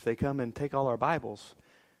do if they come and take all our Bibles?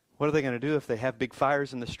 What are they going to do if they have big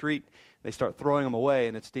fires in the street? They start throwing them away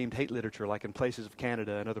and it's deemed hate literature like in places of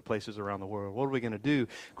Canada and other places around the world. What are we going to do?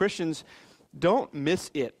 Christians, don't miss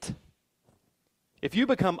it. If you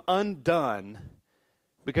become undone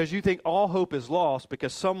because you think all hope is lost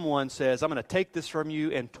because someone says, I'm going to take this from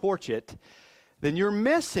you and torch it, then you're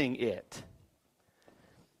missing it.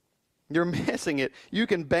 You're missing it. You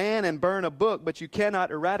can ban and burn a book, but you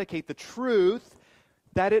cannot eradicate the truth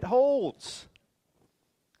that it holds.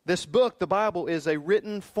 This book, the Bible, is a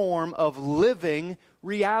written form of living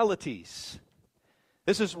realities.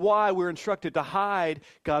 This is why we're instructed to hide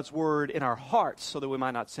God's word in our hearts so that we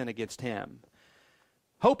might not sin against Him.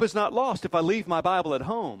 Hope is not lost if I leave my Bible at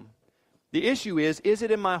home. The issue is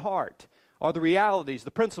it in my heart? Are the realities,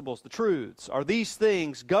 the principles, the truths, are these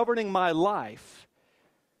things governing my life?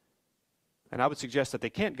 And I would suggest that they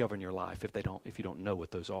can't govern your life if you don't know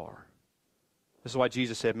what those are. This is why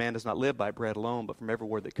Jesus said, man does not live by bread alone, but from every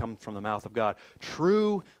word that comes from the mouth of God.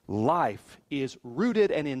 True life is rooted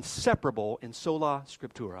and inseparable in sola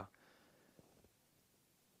scriptura,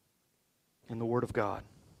 in the Word of God.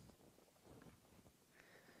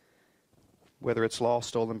 Whether it's lost,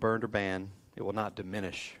 stolen, burned, or banned, it will not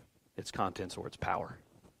diminish its contents or its power.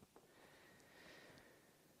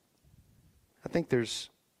 I think there's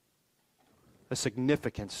a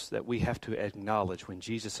significance that we have to acknowledge when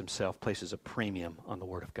Jesus Himself places a premium on the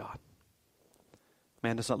Word of God.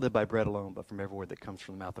 Man does not live by bread alone, but from every word that comes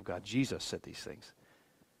from the mouth of God. Jesus said these things.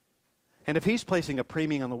 And if He's placing a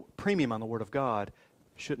premium on the Word of God,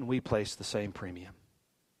 shouldn't we place the same premium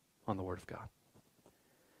on the Word of God?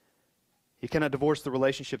 You cannot divorce the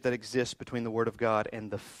relationship that exists between the Word of God and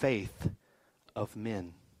the faith of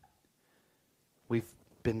men. We've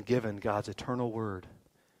been given God's eternal Word.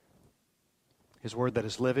 His Word that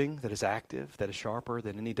is living, that is active, that is sharper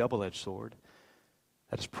than any double-edged sword,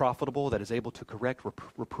 that is profitable, that is able to correct,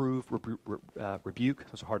 reprove, rebuke.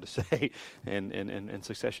 Those are hard to say in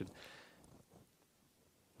succession.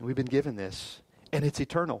 We've been given this, and it's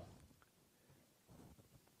eternal.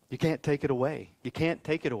 You can't take it away. You can't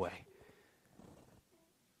take it away.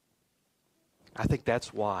 I think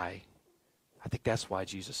that's why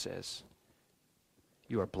Jesus says,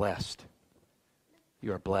 you are blessed.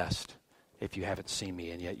 You are blessed if you haven't seen me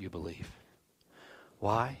and yet you believe.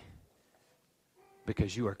 Why?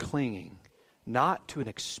 Because you are clinging not to an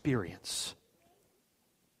experience,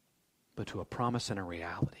 but to a promise and a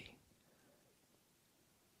reality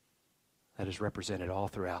that is represented all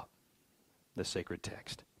throughout the sacred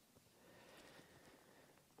text.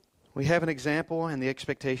 We have an example, and the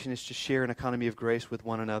expectation is to share an economy of grace with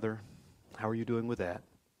one another. How are you doing with that?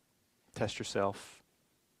 Test yourself.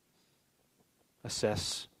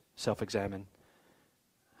 Assess. Self-examine.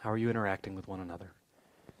 How are you interacting with one another?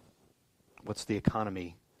 What's the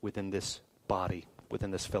economy within this body,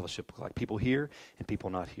 within this fellowship look like? People here and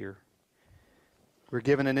people not here. We're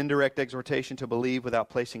given an indirect exhortation to believe without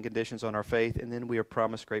placing conditions on our faith, and then we are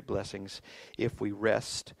promised great blessings if we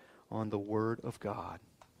rest on the Word of God.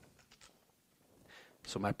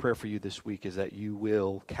 So my prayer for you this week is that you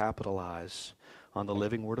will capitalize on the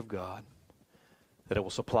living Word of God, that it will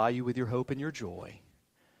supply you with your hope and your joy,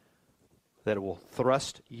 that it will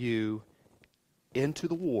thrust you into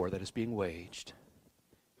the war that is being waged,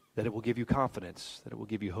 that it will give you confidence, that it will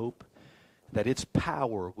give you hope, that its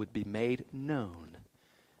power would be made known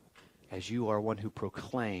as you are one who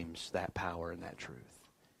proclaims that power and that truth,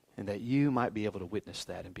 and that you might be able to witness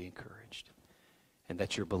that and be encouraged, and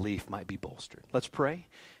that your belief might be bolstered. Let's pray,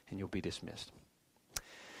 and you'll be dismissed.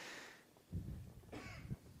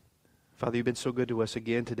 Father, you've been so good to us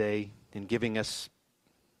again today in giving us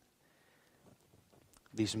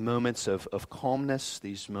these moments of calmness,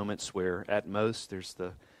 these moments where at most there's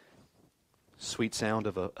the sweet sound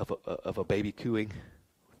of a baby cooing,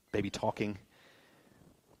 baby talking.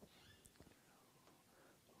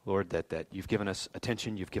 Lord, that you've given us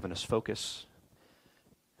attention, you've given us focus.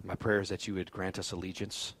 My prayer is that you would grant us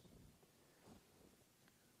allegiance.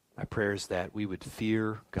 My prayer is that we would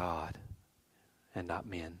fear God and not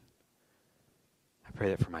men. I pray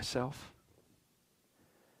that for myself,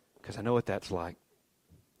 because I know what that's like.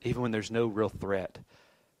 Even when there's no real threat,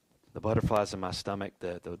 the butterflies in my stomach,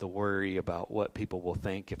 the worry about what people will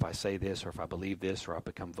think if I say this or if I believe this or I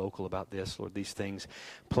become vocal about this. Lord, these things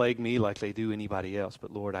plague me like they do anybody else. But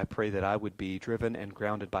Lord, I pray that I would be driven and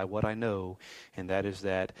grounded by what I know, and that is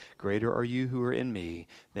that greater are you who are in me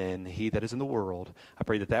than he that is in the world. I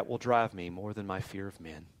pray that that will drive me more than my fear of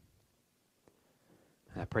men.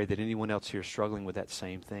 And I pray that anyone else here struggling with that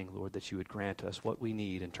same thing, Lord, that you would grant us what we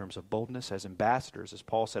need in terms of boldness as ambassadors. As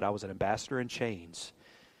Paul said, I was an ambassador in chains.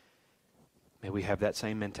 May we have that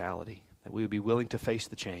same mentality, that we would be willing to face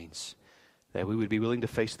the chains, that we would be willing to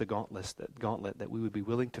face the gauntlet, that we would be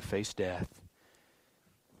willing to face death.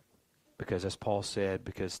 Because as Paul said,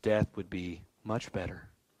 because death would be much better.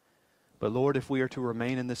 But Lord, if we are to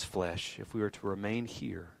remain in this flesh, if we are to remain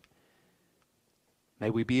here, may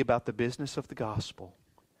we be about the business of the gospel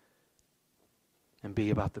and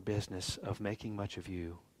be about the business of making much of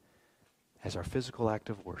you as our physical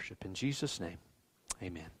act of worship. In Jesus' name,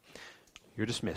 amen. You're dismissed.